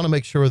 And I want to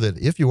make sure that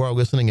if you are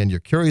listening and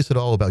you're curious at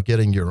all about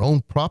getting your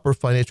own proper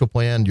financial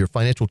plan, your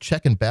financial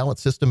check and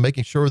balance system,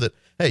 making sure that,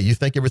 hey, you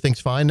think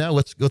everything's fine now,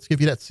 let's give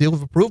you that seal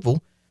of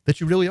approval that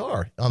you really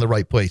are on the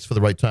right place for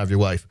the right time of your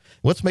life.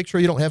 Let's make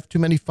sure you don't have too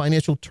many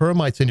financial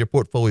termites in your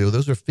portfolio.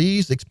 Those are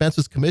fees,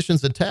 expenses,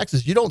 commissions, and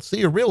taxes you don't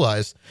see or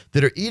realize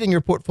that are eating your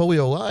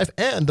portfolio alive.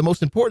 And the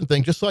most important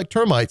thing, just like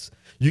termites,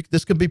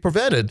 this can be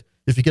prevented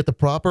if you get the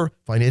proper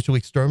financial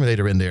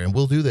exterminator in there. And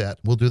we'll do that.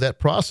 We'll do that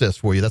process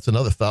for you. That's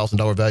another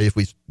 $1,000 value if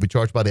we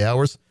charge by the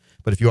hours.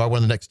 But if you are one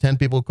of the next 10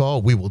 people who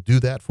call, we will do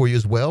that for you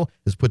as well,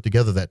 is put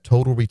together that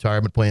total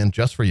retirement plan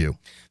just for you.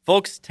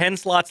 Folks, 10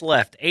 slots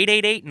left.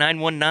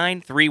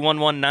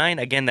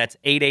 888-919-3119. Again, that's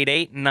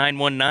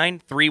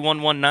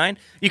 888-919-3119.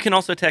 You can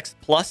also text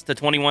plus to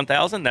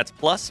 21,000. That's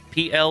plus,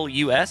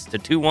 PLUS, to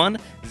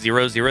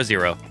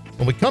 21000.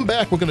 When we come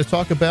back, we're going to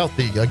talk about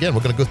we're going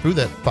to go through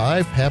that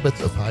 5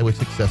 habits of highly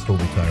successful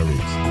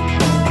retirees.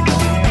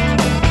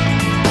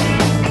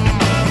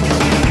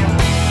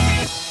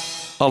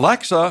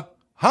 Alexa,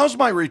 how's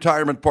my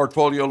retirement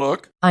portfolio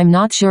look? I'm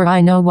not sure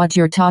I know what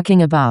you're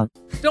talking about.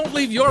 Don't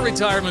leave your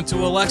retirement to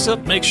Alexa.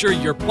 Make sure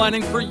you're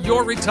planning for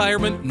your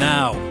retirement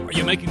now. Are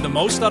you making the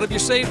most out of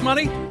your saved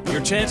money?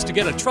 Your chance to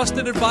get a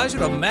trusted advisor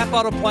to map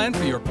out a plan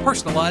for your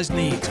personalized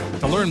needs.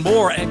 To learn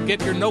more and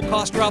get your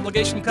no-cost or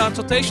obligation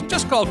consultation,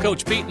 just call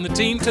Coach Pete and the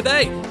team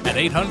today at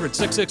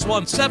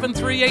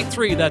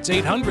 800-661-7383. That's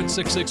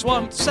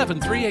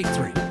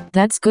 800-661-7383.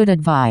 That's good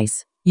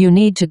advice. You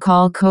need to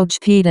call Coach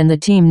Pete and the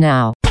team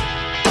now.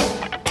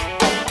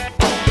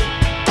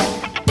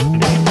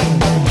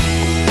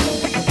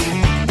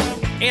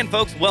 And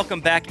folks,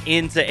 welcome back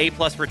into A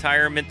Plus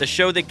Retirement, the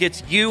show that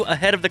gets you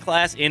ahead of the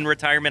class in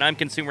retirement. I'm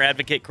consumer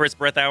advocate Chris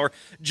Brethauer,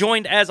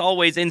 joined as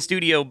always in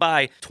studio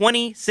by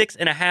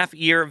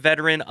 26-and-a-half-year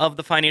veteran of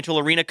the financial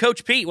arena,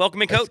 Coach Pete.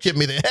 Welcome in, Coach. Give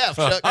me the half,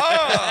 Chuck.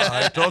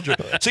 I told you.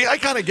 See, I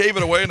kind of gave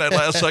it away in that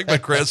last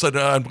segment, Chris, and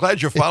I'm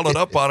glad you followed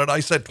up on it. I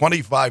said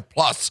 25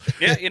 plus.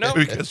 Yeah,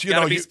 because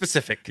gotta be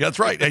specific. That's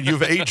right, and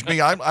you've aged me.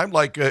 I'm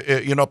like,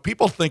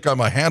 people think I'm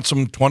a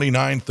handsome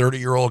 29,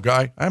 30-year-old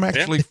guy. I'm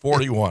actually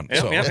 41.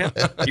 Yeah.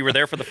 You were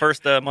there for the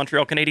first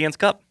Montreal Canadiens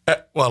Cup.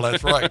 Well,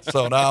 that's right.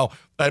 So now,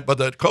 but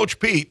the Coach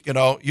Pete, you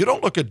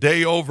don't look a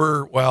day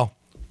over,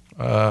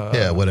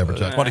 whatever,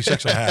 Chuck.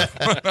 26 and a half.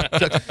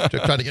 Chuck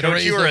trying to get a Coach,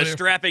 raise you were over a there.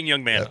 strapping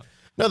young man. Yeah.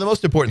 No, the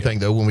most important thing,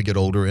 though, when we get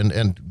older,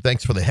 and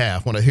thanks for the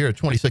half. When I hear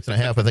 26 and a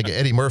half, I think of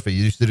Eddie Murphy.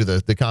 You used to do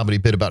the comedy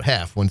bit about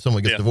half. When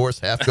someone gets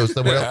divorced, half goes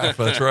somewhere else.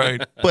 That's right.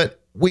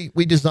 But we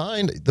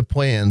designed the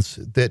plans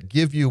that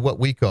give you what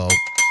we call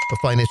a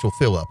financial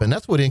fill-up. And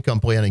that's what income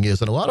planning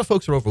is. And a lot of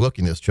folks are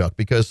overlooking this, Chuck,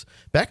 because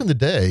back in the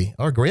day,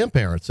 our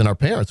grandparents and our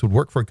parents would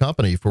work for a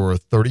company for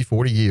 30,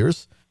 40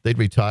 years. They'd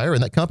retire,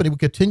 and that company would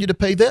continue to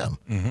pay them,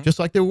 just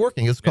like they were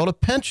working. It's called a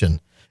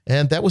pension.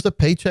 And that was a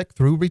paycheck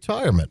through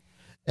retirement.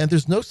 And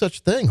there's no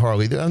such thing,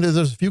 Harley.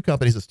 There's a few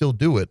companies that still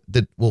do it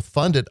that will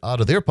fund it out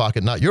of their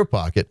pocket, not your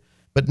pocket.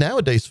 But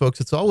nowadays, folks,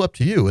 it's all up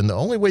to you. And the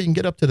only way you can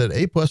get up to that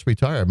A-plus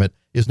retirement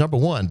is, number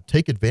one,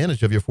 take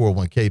advantage of your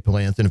 401k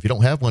plans. And if you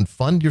don't have one,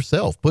 fund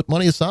yourself. Put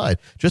money aside.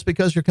 Just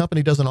because your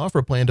company doesn't offer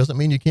a plan doesn't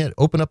mean you can't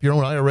open up your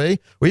own IRA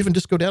or even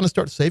just go down and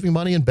start saving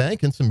money in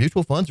bank and some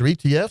mutual funds or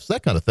ETFs,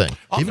 that kind of thing.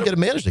 Even get a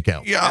managed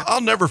account. Yeah,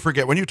 I'll never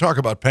forget when you talk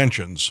about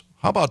pensions.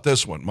 How about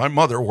this one? My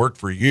mother worked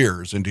for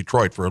years in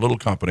Detroit for a little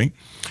company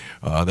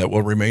that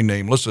will remain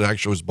nameless. It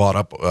actually was bought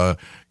up.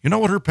 You know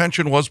what her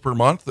pension was per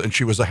month? And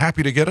she was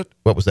happy to get it?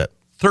 What was that?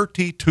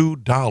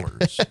 $32.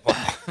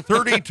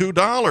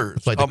 $32.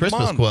 It's like the Christmas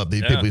month. club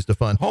these people used to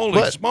fund.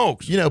 Holy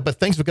smokes. But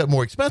things have got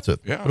more expensive.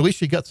 Yeah. But at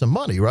least you got some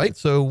money, right?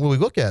 So when we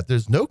look at,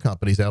 there's no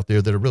companies out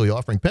there that are really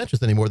offering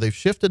pensions anymore. They've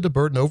shifted the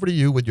burden over to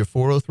you with your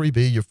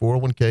 403B, your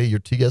 401k, your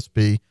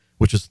TSP,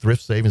 which is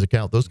thrift savings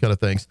account, those kind of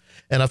things.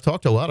 And I've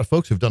talked to a lot of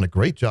folks who've done a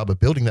great job of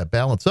building that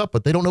balance up,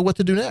 but they don't know what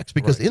to do next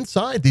because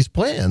inside these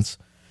plans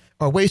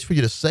are ways for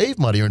you to save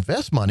money or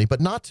invest money,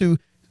 but not to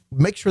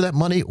make sure that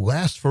money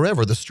lasts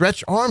forever. The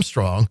Stretch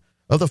Armstrong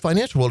of the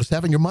financial world is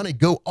having your money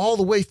go all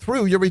the way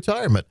through your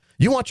retirement.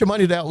 You want your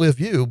money to outlive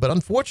you, but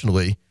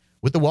unfortunately,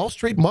 with the Wall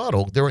Street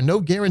model, there are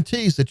no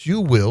guarantees that you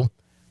will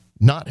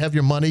not have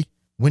your money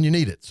when you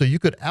need it. So you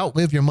could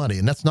outlive your money,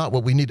 and that's not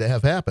what we need to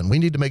have happen. We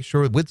need to make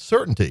sure with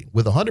certainty,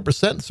 with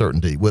 100%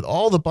 certainty, with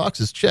all the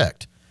boxes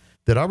checked,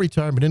 that our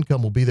retirement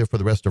income will be there for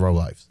the rest of our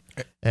lives.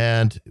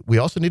 And we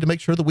also need to make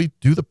sure that we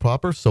do the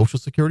proper Social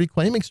Security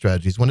claiming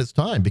strategies when it's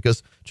time,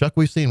 because, Chuck,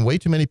 we've seen way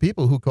too many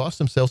people who cost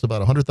themselves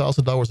about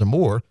 $100,000 or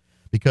more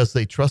because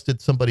they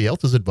trusted somebody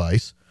else's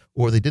advice,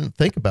 or they didn't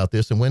think about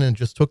this and went and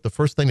just took the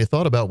first thing they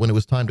thought about when it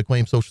was time to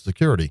claim Social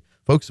Security.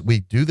 Folks,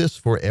 we do this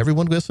for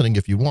everyone listening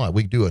if you want.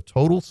 We do a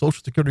total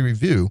Social Security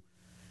review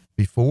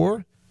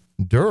before,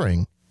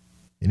 during,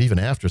 and even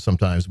after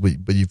sometimes.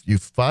 But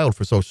you've filed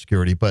for Social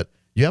Security, but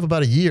you have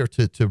about a year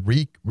to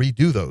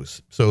redo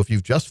those. So if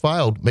you've just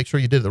filed, make sure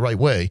you did it the right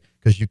way,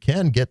 because you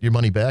can get your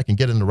money back and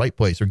get it in the right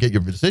place, or get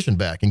your decision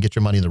back and get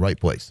your money in the right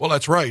place. Well,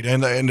 that's right.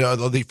 And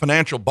the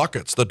financial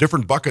buckets, the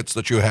different buckets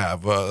that you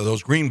have,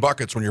 those green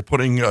buckets when you're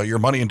putting your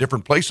money in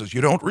different places,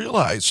 you don't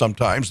realize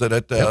sometimes that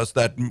at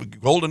that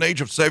golden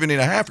age of 70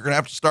 and a half, you're going to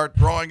have to start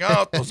drawing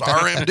out those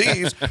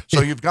RMDs.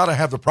 So you've got to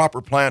have the proper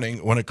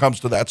planning when it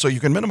comes to that so you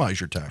can minimize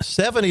your tax.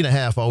 70 and a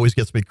half always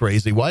gets me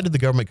crazy. Why did the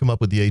government come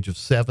up with the age of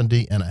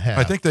 70 and a half?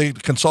 I think they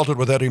consulted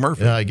with Eddie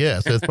Murphy. I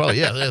guess. It's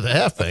probably, the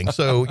half thing.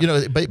 So,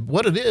 but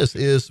what it is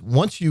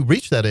once you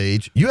reach that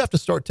age, you have to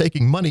start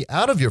taking money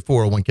out of your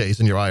 401ks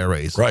and your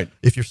IRAs. Right.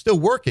 If you're still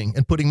working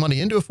and putting money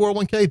into a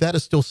 401k, that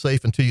is still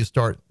safe until you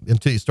start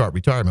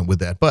retirement with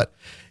that. But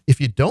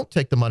if you don't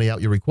take the money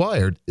out you're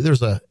required,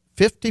 there's a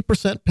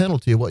 50%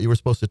 penalty of what you were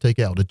supposed to take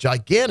out, a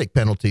gigantic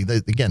penalty.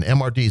 Again,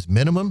 MRD's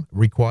minimum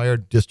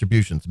required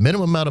distributions,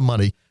 minimum amount of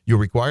money you're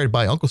required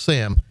by Uncle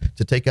Sam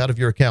to take out of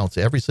your accounts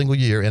every single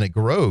year, and it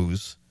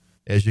grows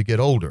as you get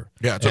older.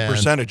 Yeah, it's a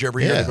percentage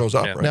every year that goes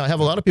up. Right? Now, I have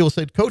a lot of people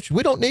say, Coach,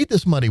 we don't need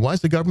this money. Why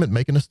is the government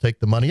making us take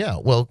the money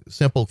out? Well,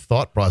 simple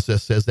thought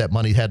process says that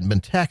money hadn't been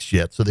taxed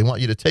yet, so they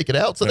want you to take it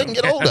out so they can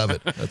get hold of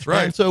it. That's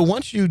right. And so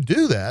once you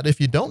do that,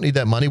 if you don't need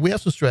that money, we have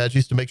some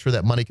strategies to make sure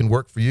that money can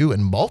work for you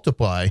and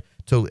multiply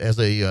as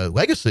a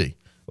legacy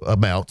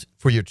amount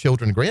for your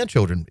children and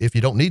grandchildren if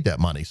you don't need that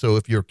money. So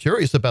if you're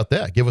curious about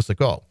that, give us a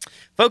call.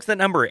 Folks, that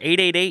number,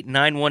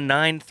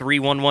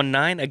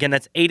 888-919-3119. Again,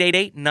 that's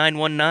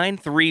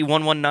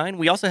 888-919-3119.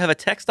 We also have a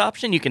text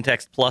option. You can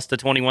text plus to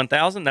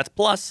 21,000. That's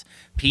plus,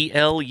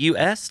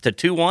 PLUS, to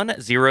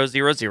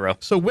 21000.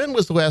 So when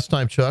was the last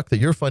time, Chuck, that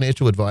your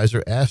financial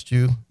advisor asked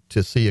you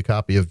to see a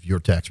copy of your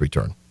tax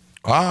return?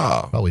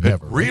 Probably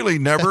never. It really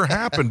never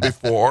happened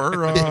before.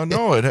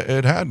 No, it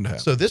hadn't happened.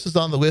 So this is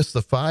on the list,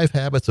 the 5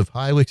 habits of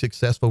highly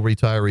successful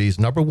retirees.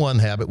 Number 1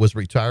 habit was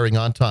retiring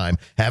on time,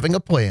 having a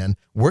plan,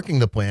 working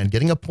the plan,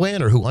 getting a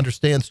planner who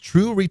understands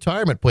true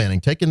retirement planning,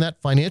 taking that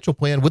financial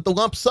plan with the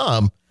lump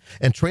sum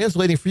and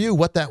translating for you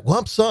what that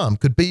lump sum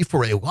could be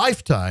for a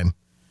lifetime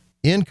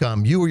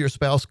income you or your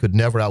spouse could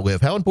never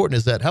outlive. How important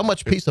is that? How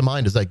much peace of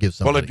mind does that give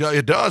somebody? Well,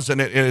 it does, and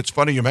it's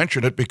funny you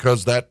mention it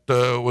because that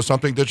was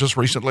something that just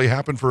recently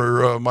happened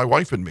for my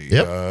wife and me.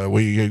 Yep.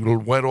 We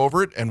went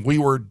over it, and we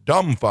were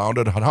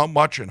dumbfounded on how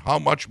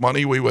much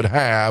money we would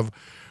have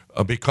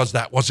because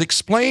that was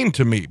explained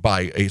to me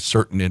by a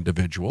certain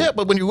individual. Yeah,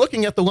 but when you're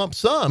looking at the lump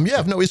sum, you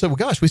have no reason, well,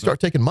 gosh, we start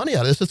taking money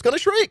out of this, it's going to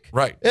shrink.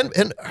 Right.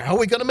 And how are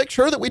we going to make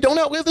sure that we don't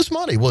outlive this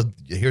money? Well,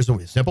 here's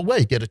a simple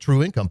way. Get a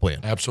true income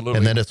plan. Absolutely.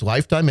 And then it's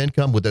lifetime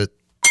income with a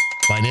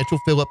financial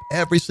fill-up.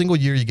 Every single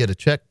year you get a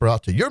check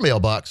brought to your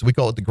mailbox. We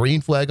call it the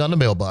green flag on the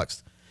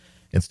mailbox,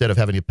 instead of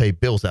having to pay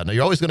bills out. Now,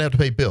 you're always going to have to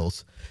pay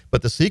bills,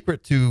 but the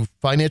secret to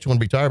financial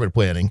and retirement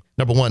planning,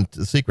 number 1,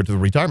 the secret to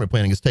retirement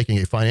planning is taking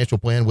a financial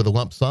plan with a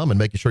lump sum and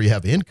making sure you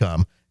have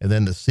income. And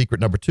then the secret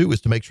number 2 is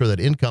to make sure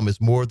that income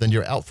is more than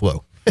your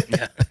outflow.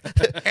 Yeah.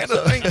 And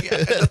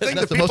the thing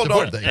that people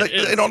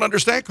don't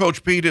understand,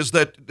 Coach Pete, is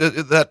that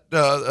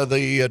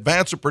the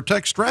Advance and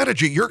Protect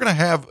strategy, you're going to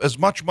have as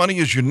much money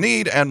as you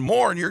need and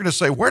more, and you're going to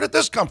say, where did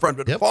this come from?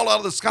 Did it fall out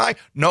of the sky?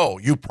 No,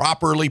 you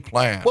properly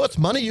planned. Well, it's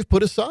money you've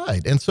put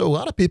aside. And so a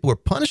lot of people are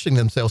punishing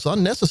themselves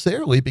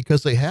unnecessarily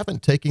because they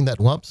haven't taken that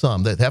lump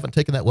sum. They haven't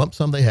taken that lump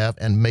sum they have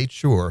and made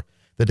sure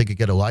that they could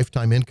get a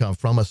lifetime income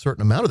from a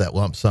certain amount of that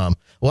lump sum.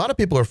 A lot of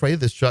people are afraid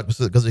of this, Chuck,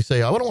 because they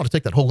say, I don't want to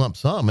take that whole lump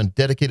sum and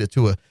dedicate it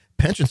to a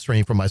pension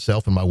stream for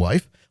myself and my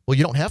wife. Well,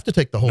 you don't have to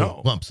take the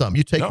whole lump sum.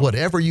 You take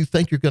whatever you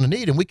think you're going to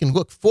need, and we can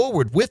look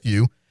forward with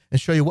you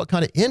and show you what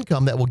kind of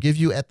income that will give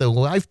you at the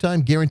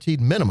lifetime guaranteed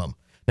minimum.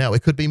 Now,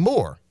 it could be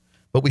more,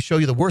 but we show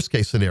you the worst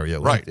case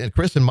scenario. Right. And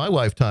Chris, in my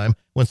lifetime,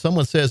 when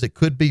someone says it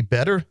could be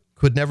better,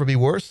 could never be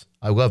worse.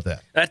 I love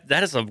that.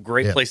 That is a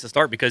great place to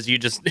start because you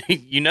just,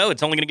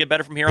 it's only going to get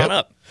better from here on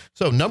up.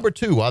 So number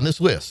 2 on this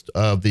list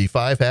of the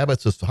 5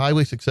 habits of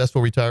highly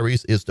successful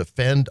retirees is to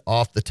fend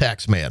off the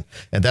tax man.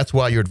 And that's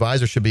why your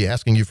advisor should be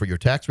asking you for your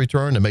tax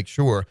return to make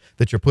sure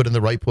that you're put in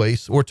the right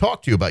place or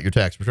talk to you about your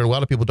tax return. A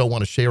lot of people don't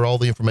want to share all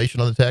the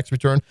information on the tax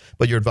return,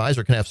 but your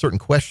advisor can have certain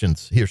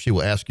questions he or she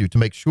will ask you to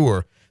make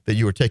sure that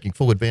you are taking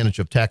full advantage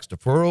of tax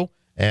deferral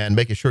and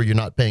making sure you're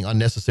not paying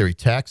unnecessary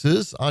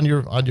taxes on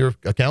your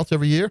accounts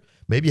every year.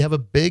 Maybe you have a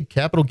big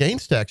capital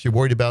gains tax. You're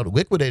worried about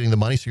liquidating the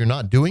money, so you're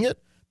not doing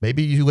it.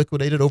 Maybe you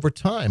liquidate it over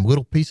time,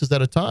 little pieces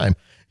at a time.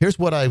 Here's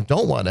what I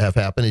don't want to have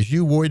happen is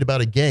you worried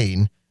about a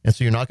gain, and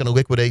so you're not going to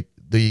liquidate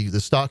the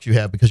stocks you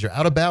have because you're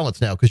out of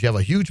balance now because you have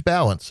a huge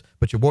balance,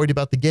 but you're worried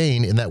about the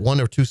gain in that 1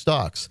 or 2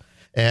 stocks.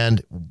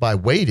 And by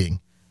waiting,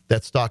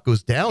 that stock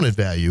goes down in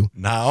value.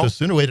 Now, so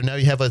sooner or later, now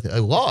you have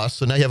a loss,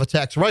 so now you have a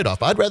tax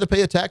write-off. I'd rather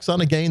pay a tax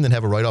on a gain than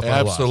have a write-off on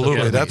a loss.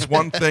 Absolutely. That's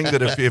one thing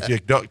that if you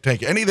don't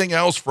take anything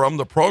else from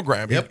the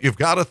program, you've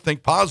got to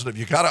think positive.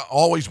 You got to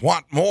always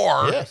want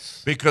more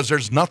because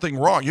there's nothing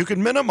wrong. You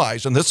can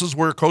minimize, and this is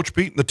where Coach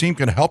Pete and the team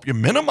can help you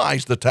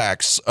minimize the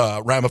tax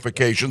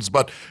ramifications,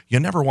 but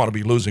you never want to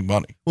be losing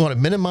money. We want to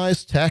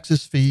minimize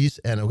taxes, fees,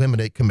 and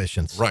eliminate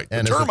commissions. Right.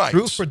 And the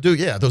termites.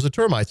 Those are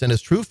termites. And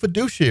as true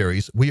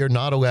fiduciaries, we are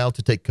not allowed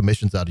to take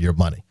commissions out of your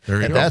money.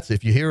 That's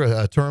if you hear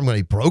a term when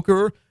a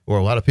broker or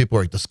a lot of people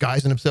are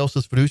disguising themselves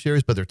as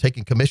fiduciaries, but they're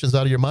taking commissions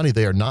out of your money,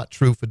 they are not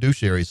true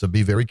fiduciaries. So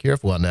be very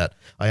careful on that.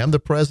 I am the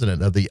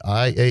president of the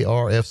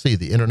IARFC,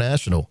 the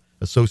International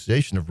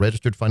Association of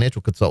Registered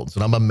Financial Consultants,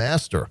 and I'm a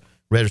master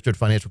registered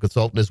financial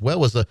consultant as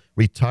well as a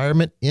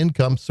retirement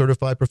income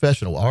certified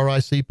professional,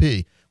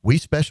 RICP. We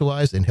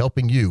specialize in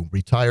helping you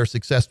retire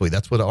successfully.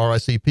 That's what a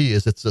RICP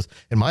is.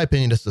 In my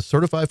opinion, it's the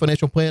Certified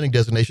Financial Planning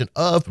designation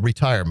of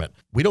retirement.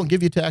 We don't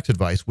give you tax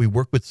advice. We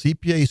work with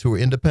CPAs who are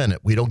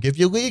independent. We don't give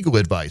you legal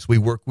advice. We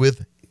work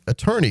with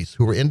attorneys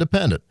who are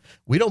independent.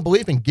 We don't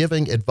believe in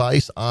giving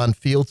advice on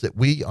fields that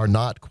we are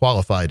not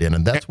qualified in.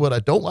 And that's what I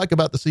don't like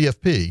about the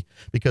CFP,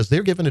 because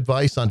they're giving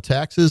advice on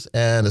taxes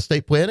and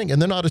estate planning,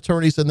 and they're not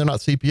attorneys and they're not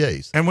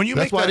CPAs. And when you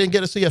that's why I didn't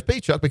get a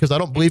CFP, Chuck, because I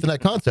don't believe in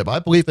that concept. I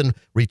believe in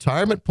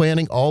retirement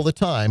planning all the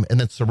time and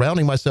then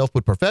surrounding myself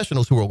with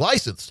professionals who are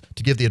licensed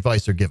to give the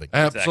advice they're giving.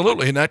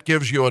 Absolutely. And that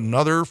gives you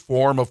another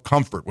form of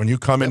comfort. When you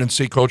come in and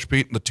see Coach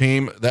Pete and the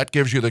team, that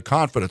gives you the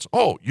confidence.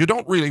 Oh, you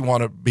don't really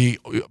want to be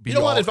you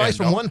don't want advice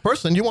from one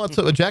person. You want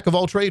a jack of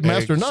all trade,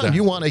 master of none.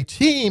 You want a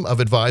team of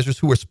advisors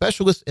who are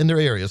specialists in their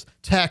areas,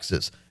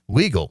 taxes,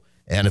 legal,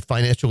 and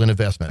financial and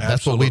investment.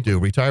 That's what we do.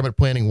 Retirement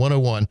Planning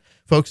 101.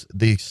 Folks,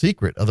 the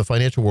secret of the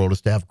financial world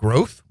is to have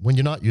growth when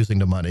you're not using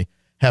the money,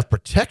 have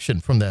protection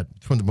from the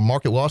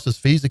market losses,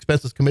 fees,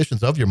 expenses,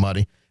 commissions of your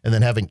money, and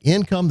then having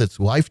income that's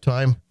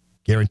lifetime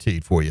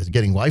guaranteed for you.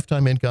 Getting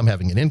lifetime income,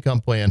 having an income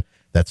plan,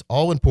 that's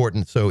all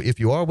important. So if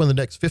you are one of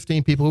the next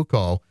 15 people who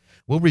call,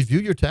 we'll review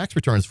your tax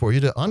returns for you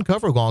to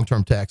uncover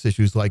long-term tax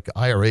issues like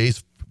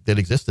IRAs that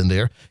exist in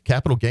there,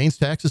 capital gains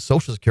taxes,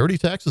 Social Security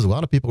taxes. A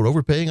lot of people are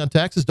overpaying on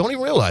taxes, don't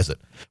even realize it.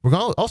 We're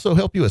going to also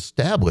help you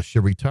establish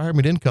your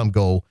retirement income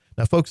goal.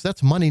 Now, folks,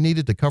 that's money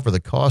needed to cover the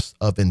costs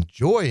of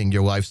enjoying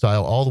your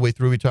lifestyle all the way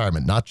through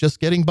retirement, not just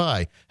getting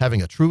by,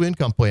 having a true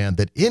income plan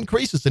that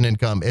increases in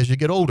income as you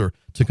get older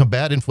to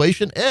combat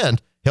inflation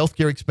and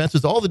healthcare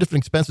expenses, all the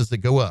different expenses that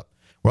go up.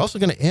 We're also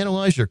going to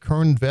analyze your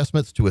current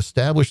investments to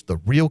establish the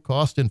real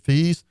cost and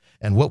fees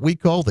and what we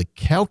call the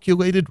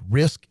calculated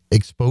risk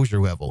exposure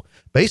level.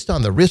 Based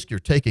on the risk you're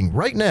taking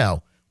right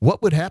now,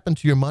 what would happen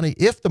to your money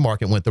if the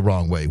market went the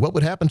wrong way? What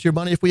would happen to your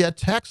money if we had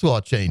tax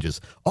law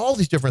changes? All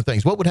these different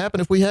things. What would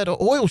happen if we had an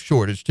oil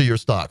shortage to your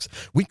stocks?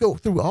 We go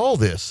through all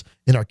this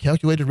in our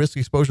calculated risk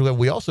exposure level.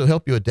 We also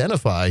help you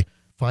identify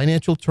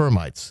financial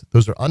termites.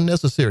 Those are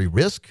unnecessary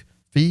risk,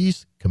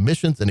 fees,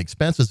 commissions, and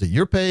expenses that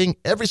you're paying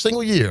every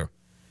single year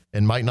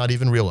and might not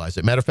even realize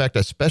it. Matter of fact,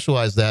 I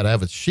specialize that. I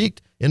have a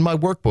sheet in my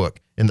workbook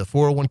in the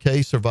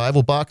 401k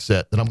survival box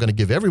set that I'm going to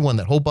give everyone,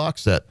 that whole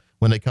box set,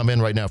 when they come in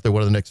right now if they're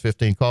one of the next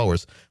 15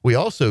 callers. We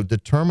also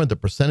determine the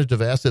percentage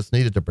of assets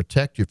needed to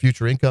protect your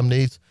future income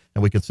needs,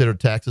 and we consider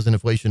taxes and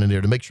inflation in there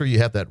to make sure you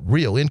have that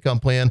real income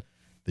plan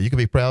that you can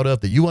be proud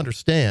of, that you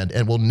understand,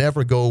 and will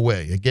never go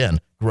away.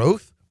 Again,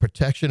 growth,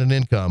 protection, and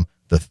income,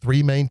 the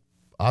three main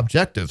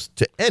objectives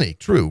to any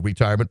true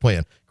retirement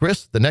plan.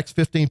 Chris, the next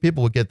 15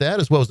 people will get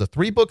that as well as the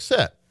 3-book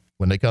set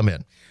when they come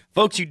in.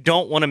 Folks, you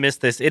don't want to miss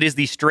this. It is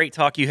the straight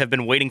talk you have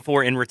been waiting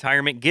for in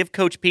retirement. Give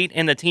Coach Pete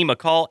and the team a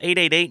call,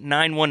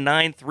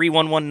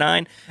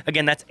 888-919-3119.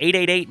 Again, that's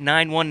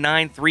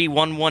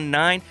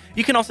 888-919-3119.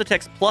 You can also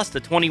text plus to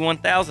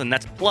 21,000.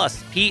 That's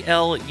plus,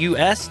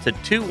 PLUS, to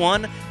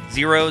 21000.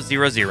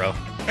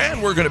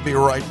 And we're going to be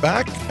right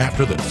back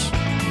after this.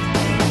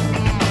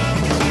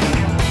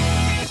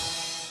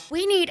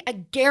 We need need a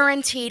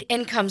guaranteed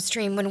income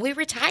stream when we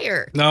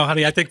retire. No,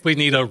 honey, I think we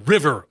need a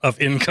river of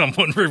income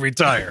when we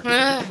retire.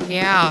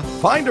 Yeah.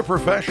 Find a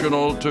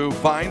professional to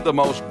find the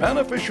most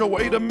beneficial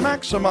way to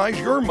maximize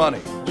your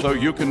money so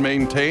you can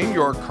maintain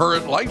your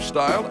current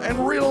lifestyle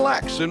and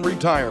relax in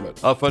retirement.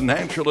 A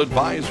financial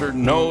advisor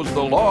knows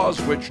the laws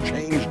which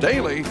change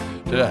daily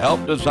to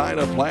help design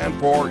a plan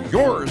for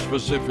your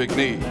specific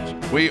needs.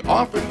 We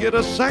often get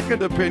a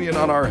second opinion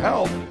on our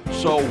health,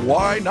 so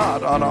why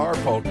not on our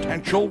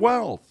potential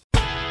wealth?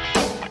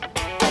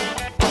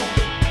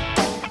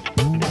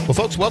 Well,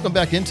 folks, welcome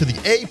back into the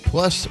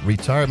A-Plus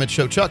Retirement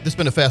Show. Chuck, this has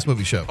been a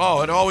fast-moving show.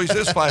 Oh, it always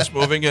is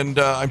fast-moving, and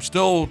I'm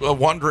still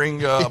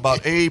wondering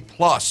about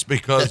A-Plus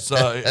because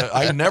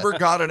I never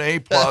got an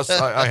A-Plus.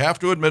 I have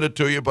to admit it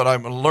to you, but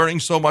I'm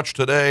learning so much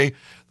today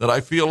that I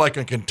feel like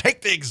I can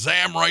take the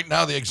exam right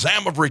now, the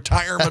exam of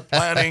retirement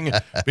planning,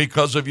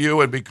 because of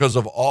you and because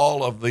of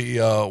all of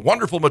the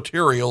wonderful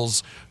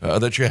materials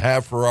that you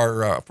have for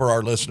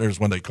our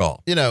listeners when they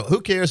call. You know, who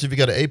cares if you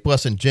got an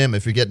A-plus in gym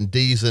if you're getting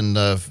D's in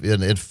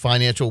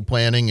financial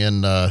planning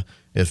and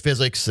in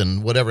physics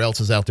and whatever else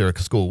is out there at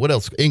school. What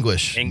else?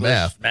 English,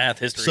 math,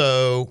 history.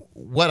 So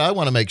what I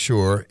want to make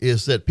sure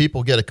is that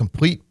people get a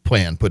complete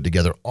plan put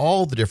together,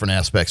 all the different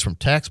aspects from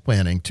tax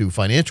planning to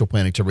financial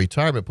planning to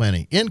retirement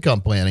planning,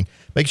 income planning,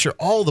 make sure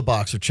all the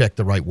boxes are checked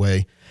the right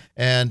way.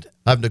 And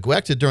I've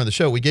neglected during the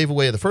show, we gave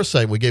away the first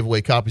segment, we gave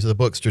away copies of the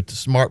book,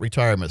 Smart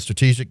Retirement,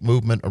 Strategic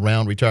Movement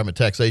Around Retirement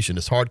Taxation.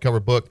 This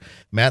hardcover book,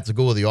 Matt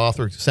Zagula, the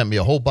author, sent me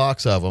a whole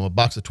box of them, a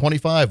box of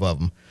 25 of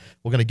them.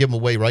 We're going to give them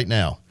away right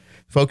now.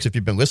 Folks, if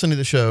you've been listening to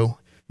the show,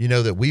 you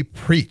know that we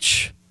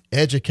preach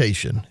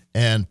education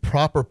and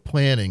proper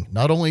planning,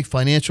 not only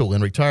financial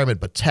and retirement,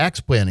 but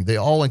tax planning. They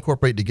all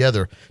incorporate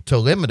together to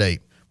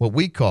eliminate what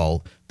we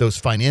call those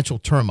financial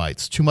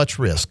termites. Too much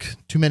risk,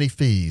 too many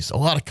fees, a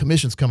lot of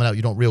commissions coming out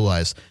you don't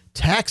realize.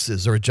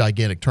 Taxes are a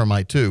gigantic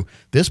termite too.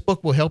 This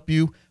book will help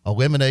you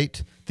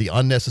eliminate the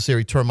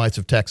unnecessary termites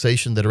of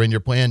taxation that are in your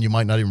plan. You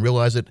might not even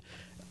realize it.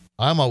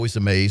 I'm always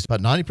amazed. About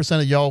 90%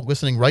 of y'all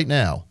listening right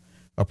now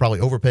are probably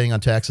overpaying on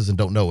taxes and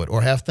don't know it,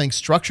 or have things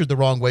structured the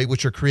wrong way,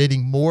 which are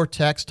creating more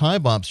tax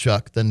time bombs,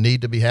 Chuck, than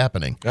need to be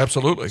happening.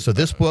 Absolutely. So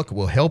this book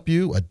will help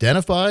you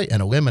identify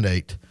and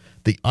eliminate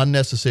the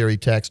unnecessary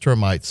tax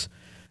termites.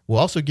 We'll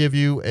also give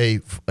you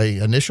a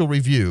initial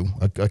review,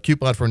 a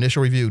coupon for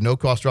initial review, no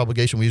cost or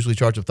obligation. We usually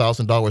charge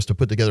 $1,000 to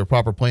put together a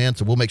proper plan,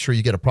 so we'll make sure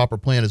you get a proper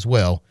plan as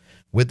well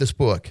with this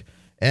book,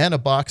 and a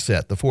box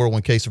set, the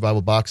 401k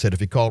Survival Box Set.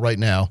 If you call right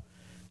now,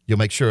 you'll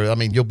make sure,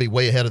 you'll be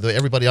way ahead of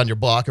everybody on your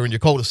block or in your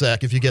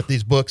cul-de-sac if you get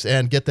these books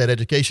and get that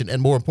education,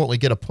 and more importantly,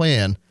 get a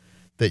plan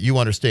that you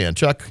understand.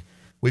 Chuck,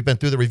 we've been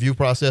through the review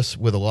process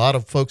with a lot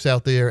of folks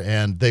out there,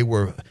 and they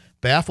were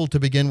baffled to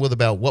begin with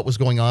about what was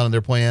going on in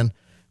their plan,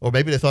 or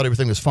maybe they thought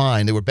everything was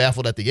fine. They were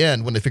baffled at the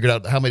end when they figured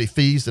out how many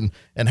fees and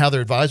how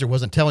their advisor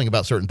wasn't telling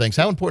about certain things.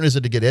 How important is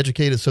it to get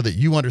educated so that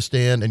you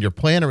understand and your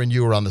planner and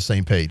you are on the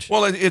same page?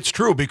 Well, it's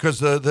true, because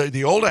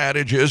the old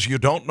adage is you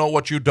don't know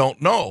what you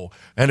don't know.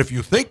 And if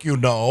you think you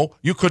know,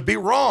 you could be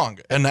wrong.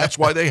 And that's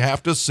why they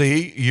have to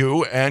see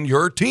you and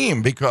your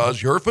team,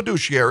 because you're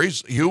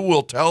fiduciaries. You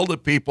will tell the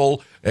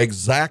people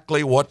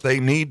exactly what they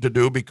need to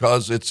do,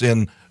 because it's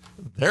in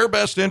their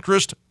best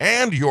interest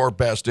and your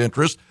best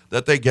interest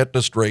that they get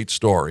the straight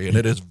story. And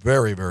it is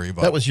very, very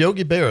vital. That was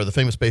Yogi Berra, the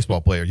famous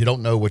baseball player. You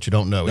don't know what you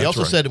don't know. He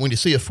also said, when you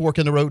see a fork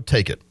in the road,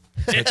 take it.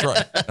 That's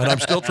right. And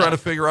I'm still trying to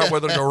figure out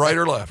whether to go right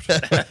or left.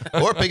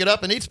 Or pick it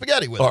up and eat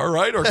spaghetti with it. All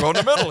right, or go in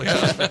the middle.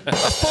 Yeah. A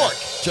fork,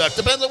 Chuck.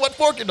 Depends on what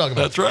fork you're talking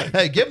about. That's right.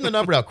 Hey, give them the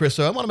number out, Chris.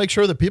 So I want to make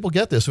sure that people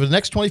get this. For the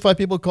next 25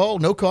 people call,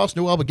 no cost,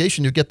 no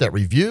obligation, you'll get that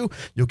review.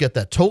 You'll get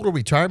that total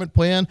retirement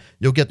plan.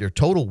 You'll get your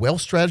total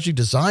wealth strategy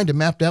designed and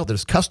mapped out that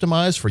is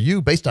customized for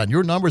you based on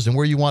your numbers and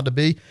where you want to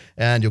be.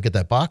 And you'll get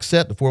that box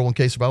set, the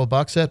 401k Survival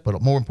Box Set. But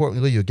more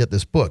importantly, you'll get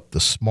this book, The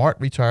Smart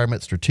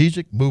Retirement,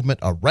 Strategic Movement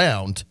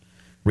Around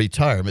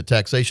Retirement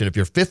Taxation. If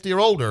you're 50 or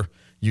older,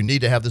 you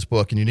need to have this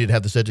book and you need to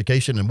have this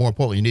education, and more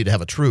importantly, you need to have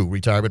a true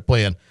retirement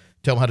plan.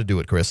 Tell them how to do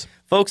it, Chris.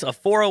 Folks, a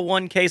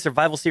 401k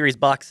Survival Series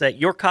box set,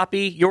 your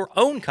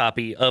own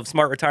copy of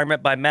Smart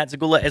Retirement by Matt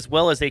Zagula, as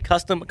well as a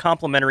custom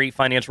complimentary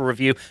financial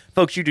review.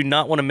 Folks, you do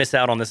not want to miss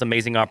out on this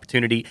amazing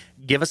opportunity.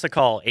 Give us a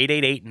call,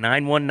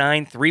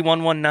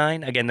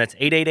 888-919-3119. Again, that's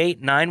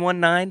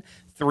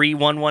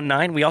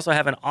 888-919-3119. We also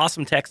have an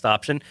awesome text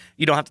option.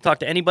 You don't have to talk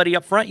to anybody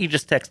up front. You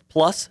just text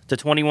plus to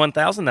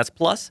 21,000. That's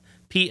plus,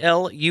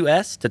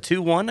 PLUS to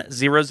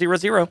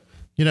 21000.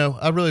 You know,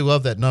 I really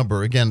love that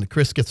number. Again,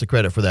 Chris gets the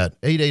credit for that.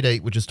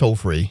 888, which is toll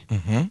free.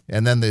 Mm-hmm.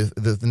 And then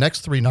the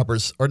next three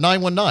numbers are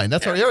 919.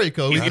 That's our area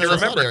code. Easy to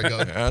remember. Area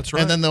code. That's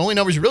right. And then the only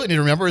numbers you really need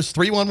to remember is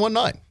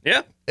 3119.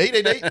 Yeah.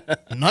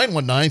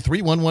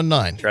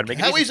 888-919-3119.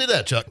 How easy is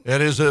that, Chuck?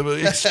 It is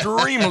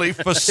extremely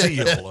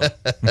facile.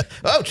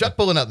 Oh, Chuck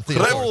pulling out the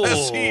theater.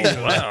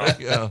 Wow.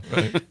 Yeah,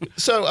 right.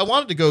 So I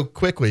wanted to go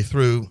quickly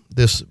through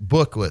this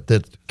booklet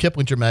that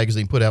Kiplinger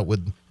Magazine put out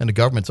with, and the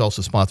government's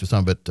also sponsored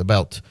some of it,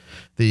 about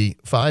the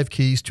 5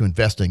 keys to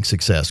investing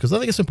success. Because I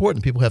think it's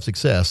important people have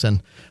success.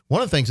 And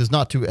one of the things is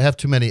not to have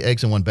too many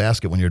eggs in one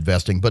basket when you're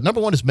investing. But number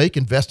one is make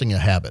investing a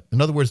habit.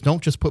 In other words,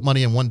 don't just put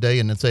money in one day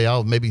and then say,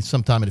 oh, maybe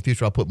sometime in the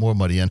future I'll put more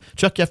money in.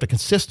 Chuck, you have to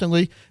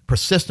consistently,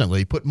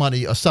 persistently put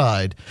money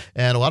aside.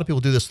 And a lot of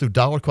people do this through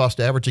dollar cost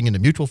averaging into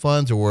mutual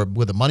funds or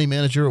with a money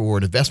manager or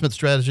an investment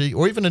strategy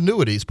or even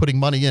annuities, putting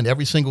money in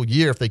every single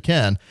year if they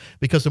can.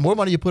 Because the more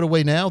money you put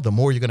away now, the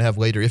more you're going to have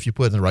later if you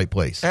put it in the right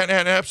place. And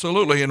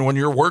absolutely. And when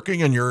you're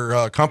working and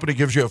your company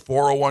gives you a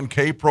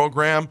 401k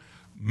program,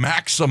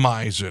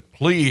 maximize it.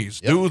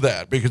 Please do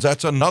that, because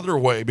that's another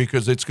way,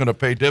 because it's going to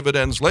pay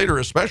dividends later,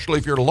 especially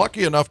if you're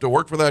lucky enough to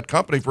work for that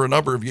company for a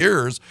number of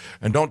years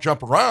and don't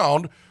jump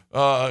around.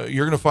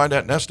 You're going to find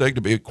that nest egg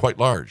to be quite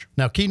large.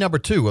 Now, key number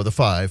 2 of the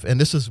 5, and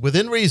this is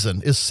within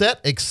reason, is set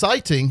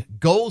exciting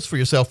goals for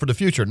yourself for the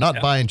future.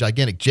 Not buying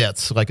gigantic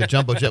jets like a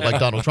jumbo jet like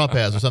Donald Trump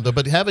has or something,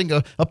 but having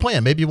a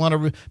plan. Maybe you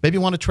want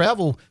to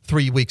travel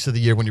 3 weeks of the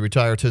year when you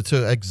retire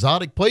to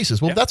exotic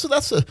places. Well, that's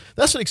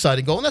an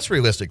exciting goal, and that's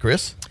realistic,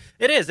 Chris.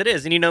 It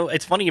is. And,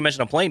 it's funny you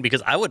mentioned a plane,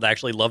 because I would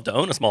actually love to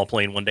own a small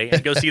plane one day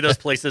and go see those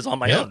places on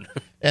my own.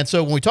 And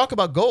so when we talk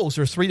about goals,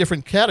 there's 3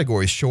 different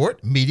categories: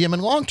 short, medium,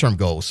 and long-term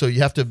goals. So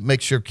you have to make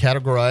sure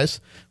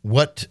categorize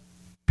what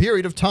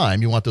period of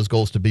time you want those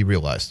goals to be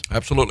realized.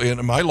 Absolutely.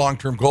 And my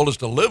long-term goal is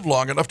to live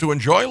long enough to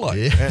enjoy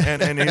life. Yeah.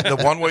 And the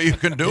one way you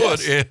can do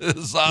it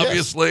is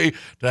obviously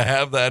to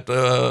have that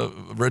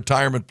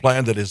retirement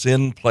plan that is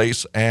in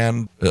place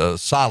and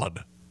solid.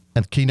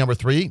 And key number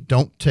 3,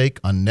 don't take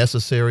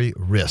unnecessary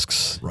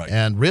risks. Right.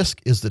 And risk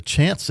is the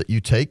chance that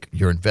you take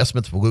your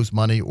investments will lose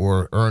money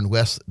or earn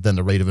less than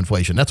the rate of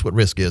inflation. That's what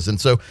risk is.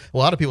 And so a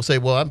lot of people say,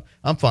 well,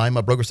 I'm fine.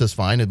 My broker says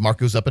fine. And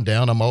market goes up and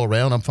down. I'm all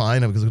around. I'm fine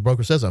because the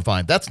broker says I'm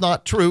fine. That's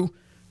not true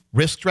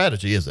risk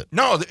strategy, is it?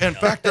 No. In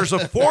fact, there's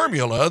a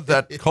formula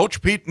that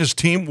Coach Pete and his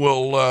team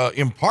will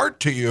impart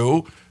to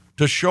you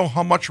to show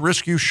how much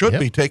risk you should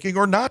be taking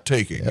or not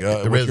taking.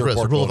 There is risk.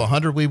 The rule of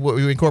 100 we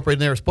incorporate in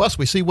there. Plus,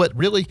 we see what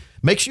really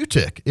makes you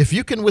tick. If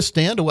you can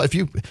withstand, if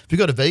you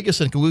go to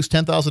Vegas and can lose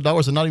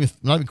 $10,000 and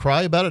not even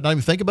cry about it, not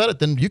even think about it,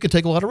 then you can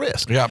take a lot of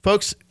risk. Yeah,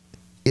 folks.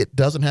 It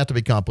doesn't have to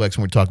be complex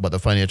when we talk about the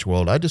financial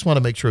world. I just want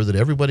to make sure that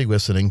everybody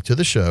listening to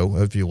the show,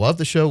 if you love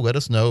the show, let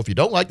us know. If you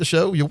don't like the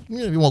show, you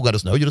won't let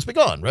us know. You'll just be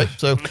gone, right?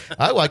 So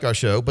I like our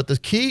show, but the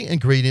key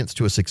ingredients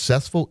to a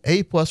successful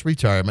A-plus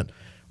retirement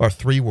are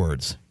 3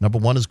 words. Number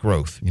 1 is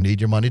growth. You need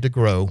your money to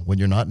grow when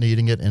you're not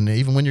needing it, and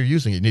even when you're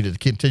using it, you need it to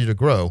continue to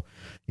grow.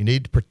 You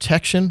need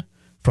protection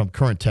from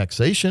current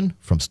taxation,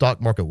 from stock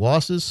market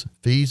losses,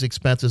 fees,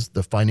 expenses,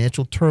 the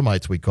financial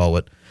termites we call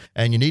it,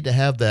 and you need to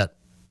have that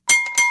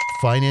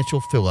financial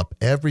fill-up.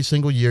 Every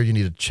single year, you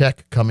need a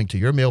check coming to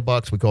your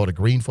mailbox. We call it a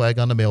green flag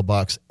on the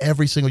mailbox.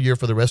 Every single year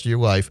for the rest of your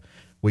life.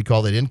 We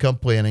call it income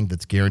planning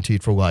that's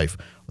guaranteed for life.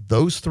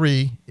 Those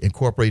 3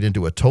 incorporate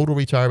into a total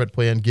retirement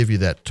plan, give you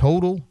that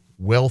total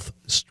wealth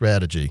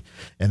strategy.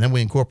 And then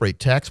we incorporate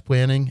tax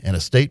planning and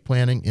estate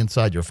planning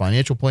inside your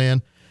financial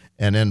plan,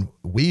 and then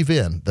weave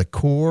in the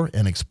core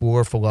and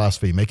explore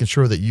philosophy, making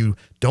sure that you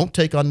don't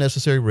take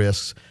unnecessary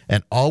risks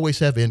and always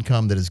have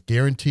income that is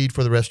guaranteed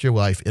for the rest of your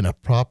life in a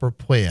proper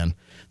plan.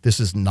 This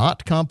is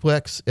not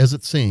complex as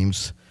it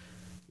seems.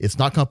 It's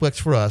not complex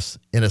for us,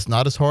 and it's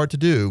not as hard to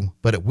do,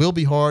 but it will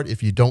be hard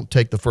if you don't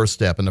take the first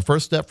step. And the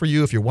first step for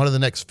you, if you're one of the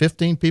next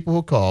 15 people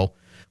who call,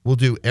 we'll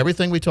do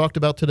everything we talked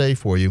about today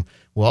for you.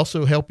 We'll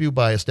also help you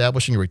by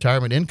establishing a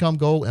retirement income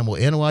goal, and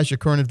we'll analyze your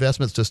current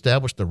investments to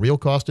establish the real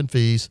cost and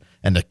fees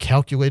and the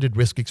calculated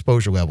risk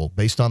exposure level.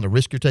 Based on the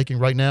risk you're taking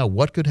right now,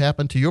 what could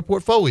happen to your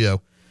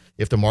portfolio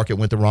if the market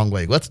went the wrong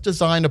way? Let's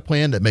design a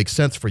plan that makes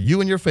sense for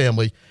you and your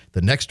family.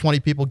 The next 20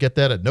 people get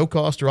that at no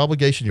cost or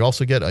obligation. You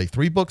also get a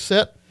 3-book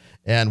set.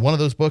 And one of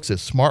those books is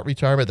Smart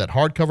Retirement, that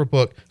hardcover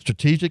book,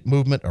 Strategic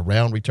Movement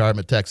Around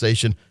Retirement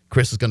Taxation.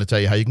 Chris is going to tell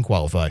you how you can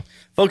qualify.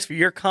 Folks, for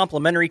your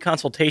complimentary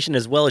consultation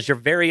as well as your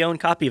very own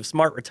copy of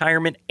Smart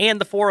Retirement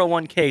and the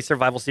 401k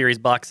Survival Series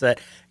box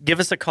set, give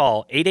us a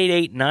call,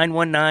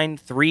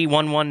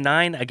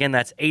 888-919-3119. Again,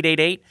 that's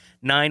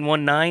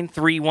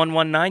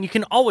 888-919-3119. You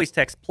can always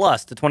text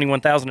PLUS to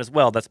 21,000 as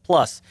well. That's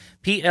PLUS,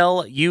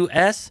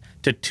 PLUS,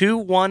 to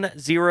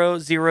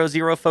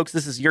 21000. Folks,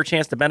 this is your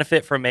chance to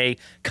benefit from a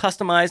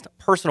customized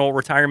personal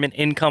retirement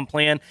income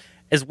plan,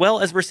 as well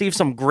as receive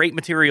some great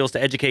materials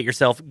to educate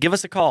yourself. Give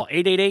us a call,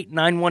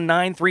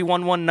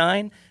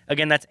 888-919-3119.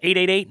 Again, that's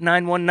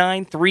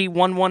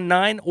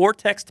 888-919-3119, or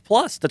text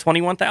PLUS to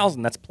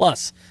 21,000. That's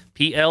PLUS,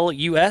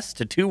 PLUS,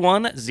 to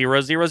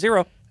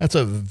 21000. That's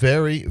a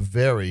very,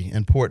 very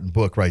important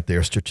book right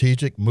there,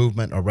 Strategic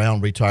Movement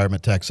Around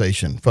Retirement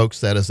Taxation.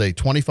 Folks, that is a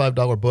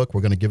 $25 book.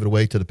 We're going to give it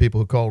away to the people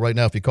who call right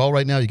now. If you call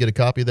right now, you get a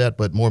copy of that,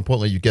 but more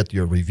importantly, you get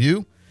your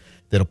review.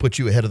 that'll put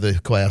you ahead of the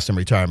class in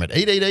retirement.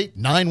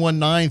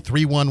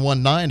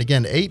 888-919-3119.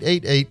 Again,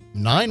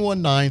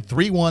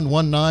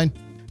 888-919-3119.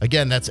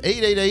 Again, that's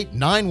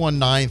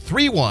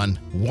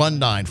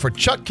 888-919-3119. For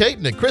Chuck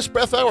Caton and Chris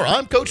Breathauer,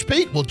 I'm Coach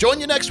Pete. We'll join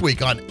you next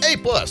week on A+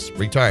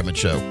 Retirement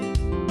Show.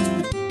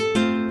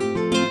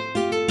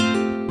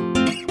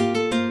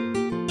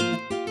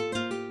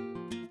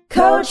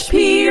 Coach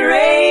P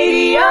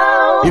Radio.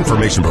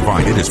 Information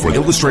provided is for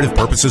illustrative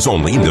purposes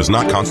only and does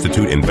not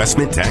constitute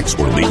investment, tax,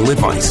 or legal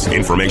advice.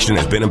 Information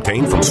has been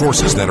obtained from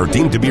sources that are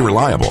deemed to be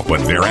reliable,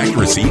 but their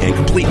accuracy and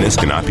completeness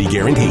cannot be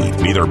guaranteed.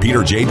 Neither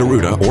Peter J.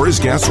 Deruta or his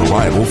guests are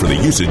liable for the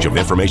usage of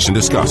information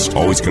discussed.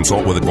 Always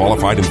consult with a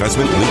qualified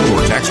investment, legal,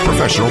 or tax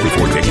professional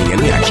before taking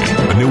any action.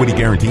 Annuity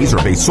guarantees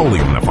are based solely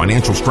on the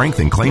financial strength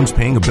and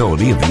claims-paying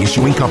ability of the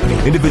issuing company.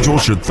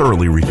 Individuals should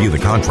thoroughly review the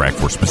contract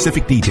for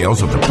specific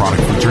details of the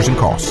product features and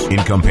costs.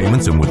 Income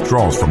payments and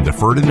withdrawals from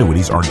deferred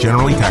annuities are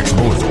generally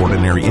taxable as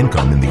ordinary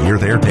income in the year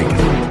they are taken.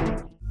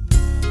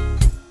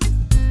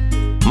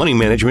 Money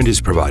management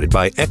is provided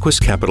by Equus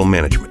Capital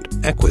Management.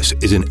 Equus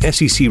is an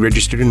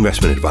SEC-registered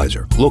investment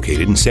advisor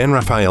located in San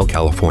Rafael,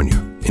 California.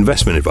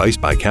 Investment advice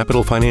by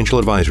Capital Financial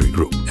Advisory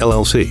Group,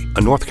 LLC,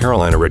 a North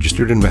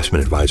Carolina-registered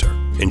investment advisor.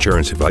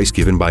 Insurance advice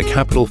given by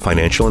Capital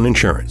Financial and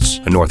Insurance,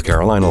 a North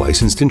Carolina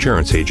licensed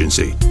insurance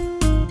agency.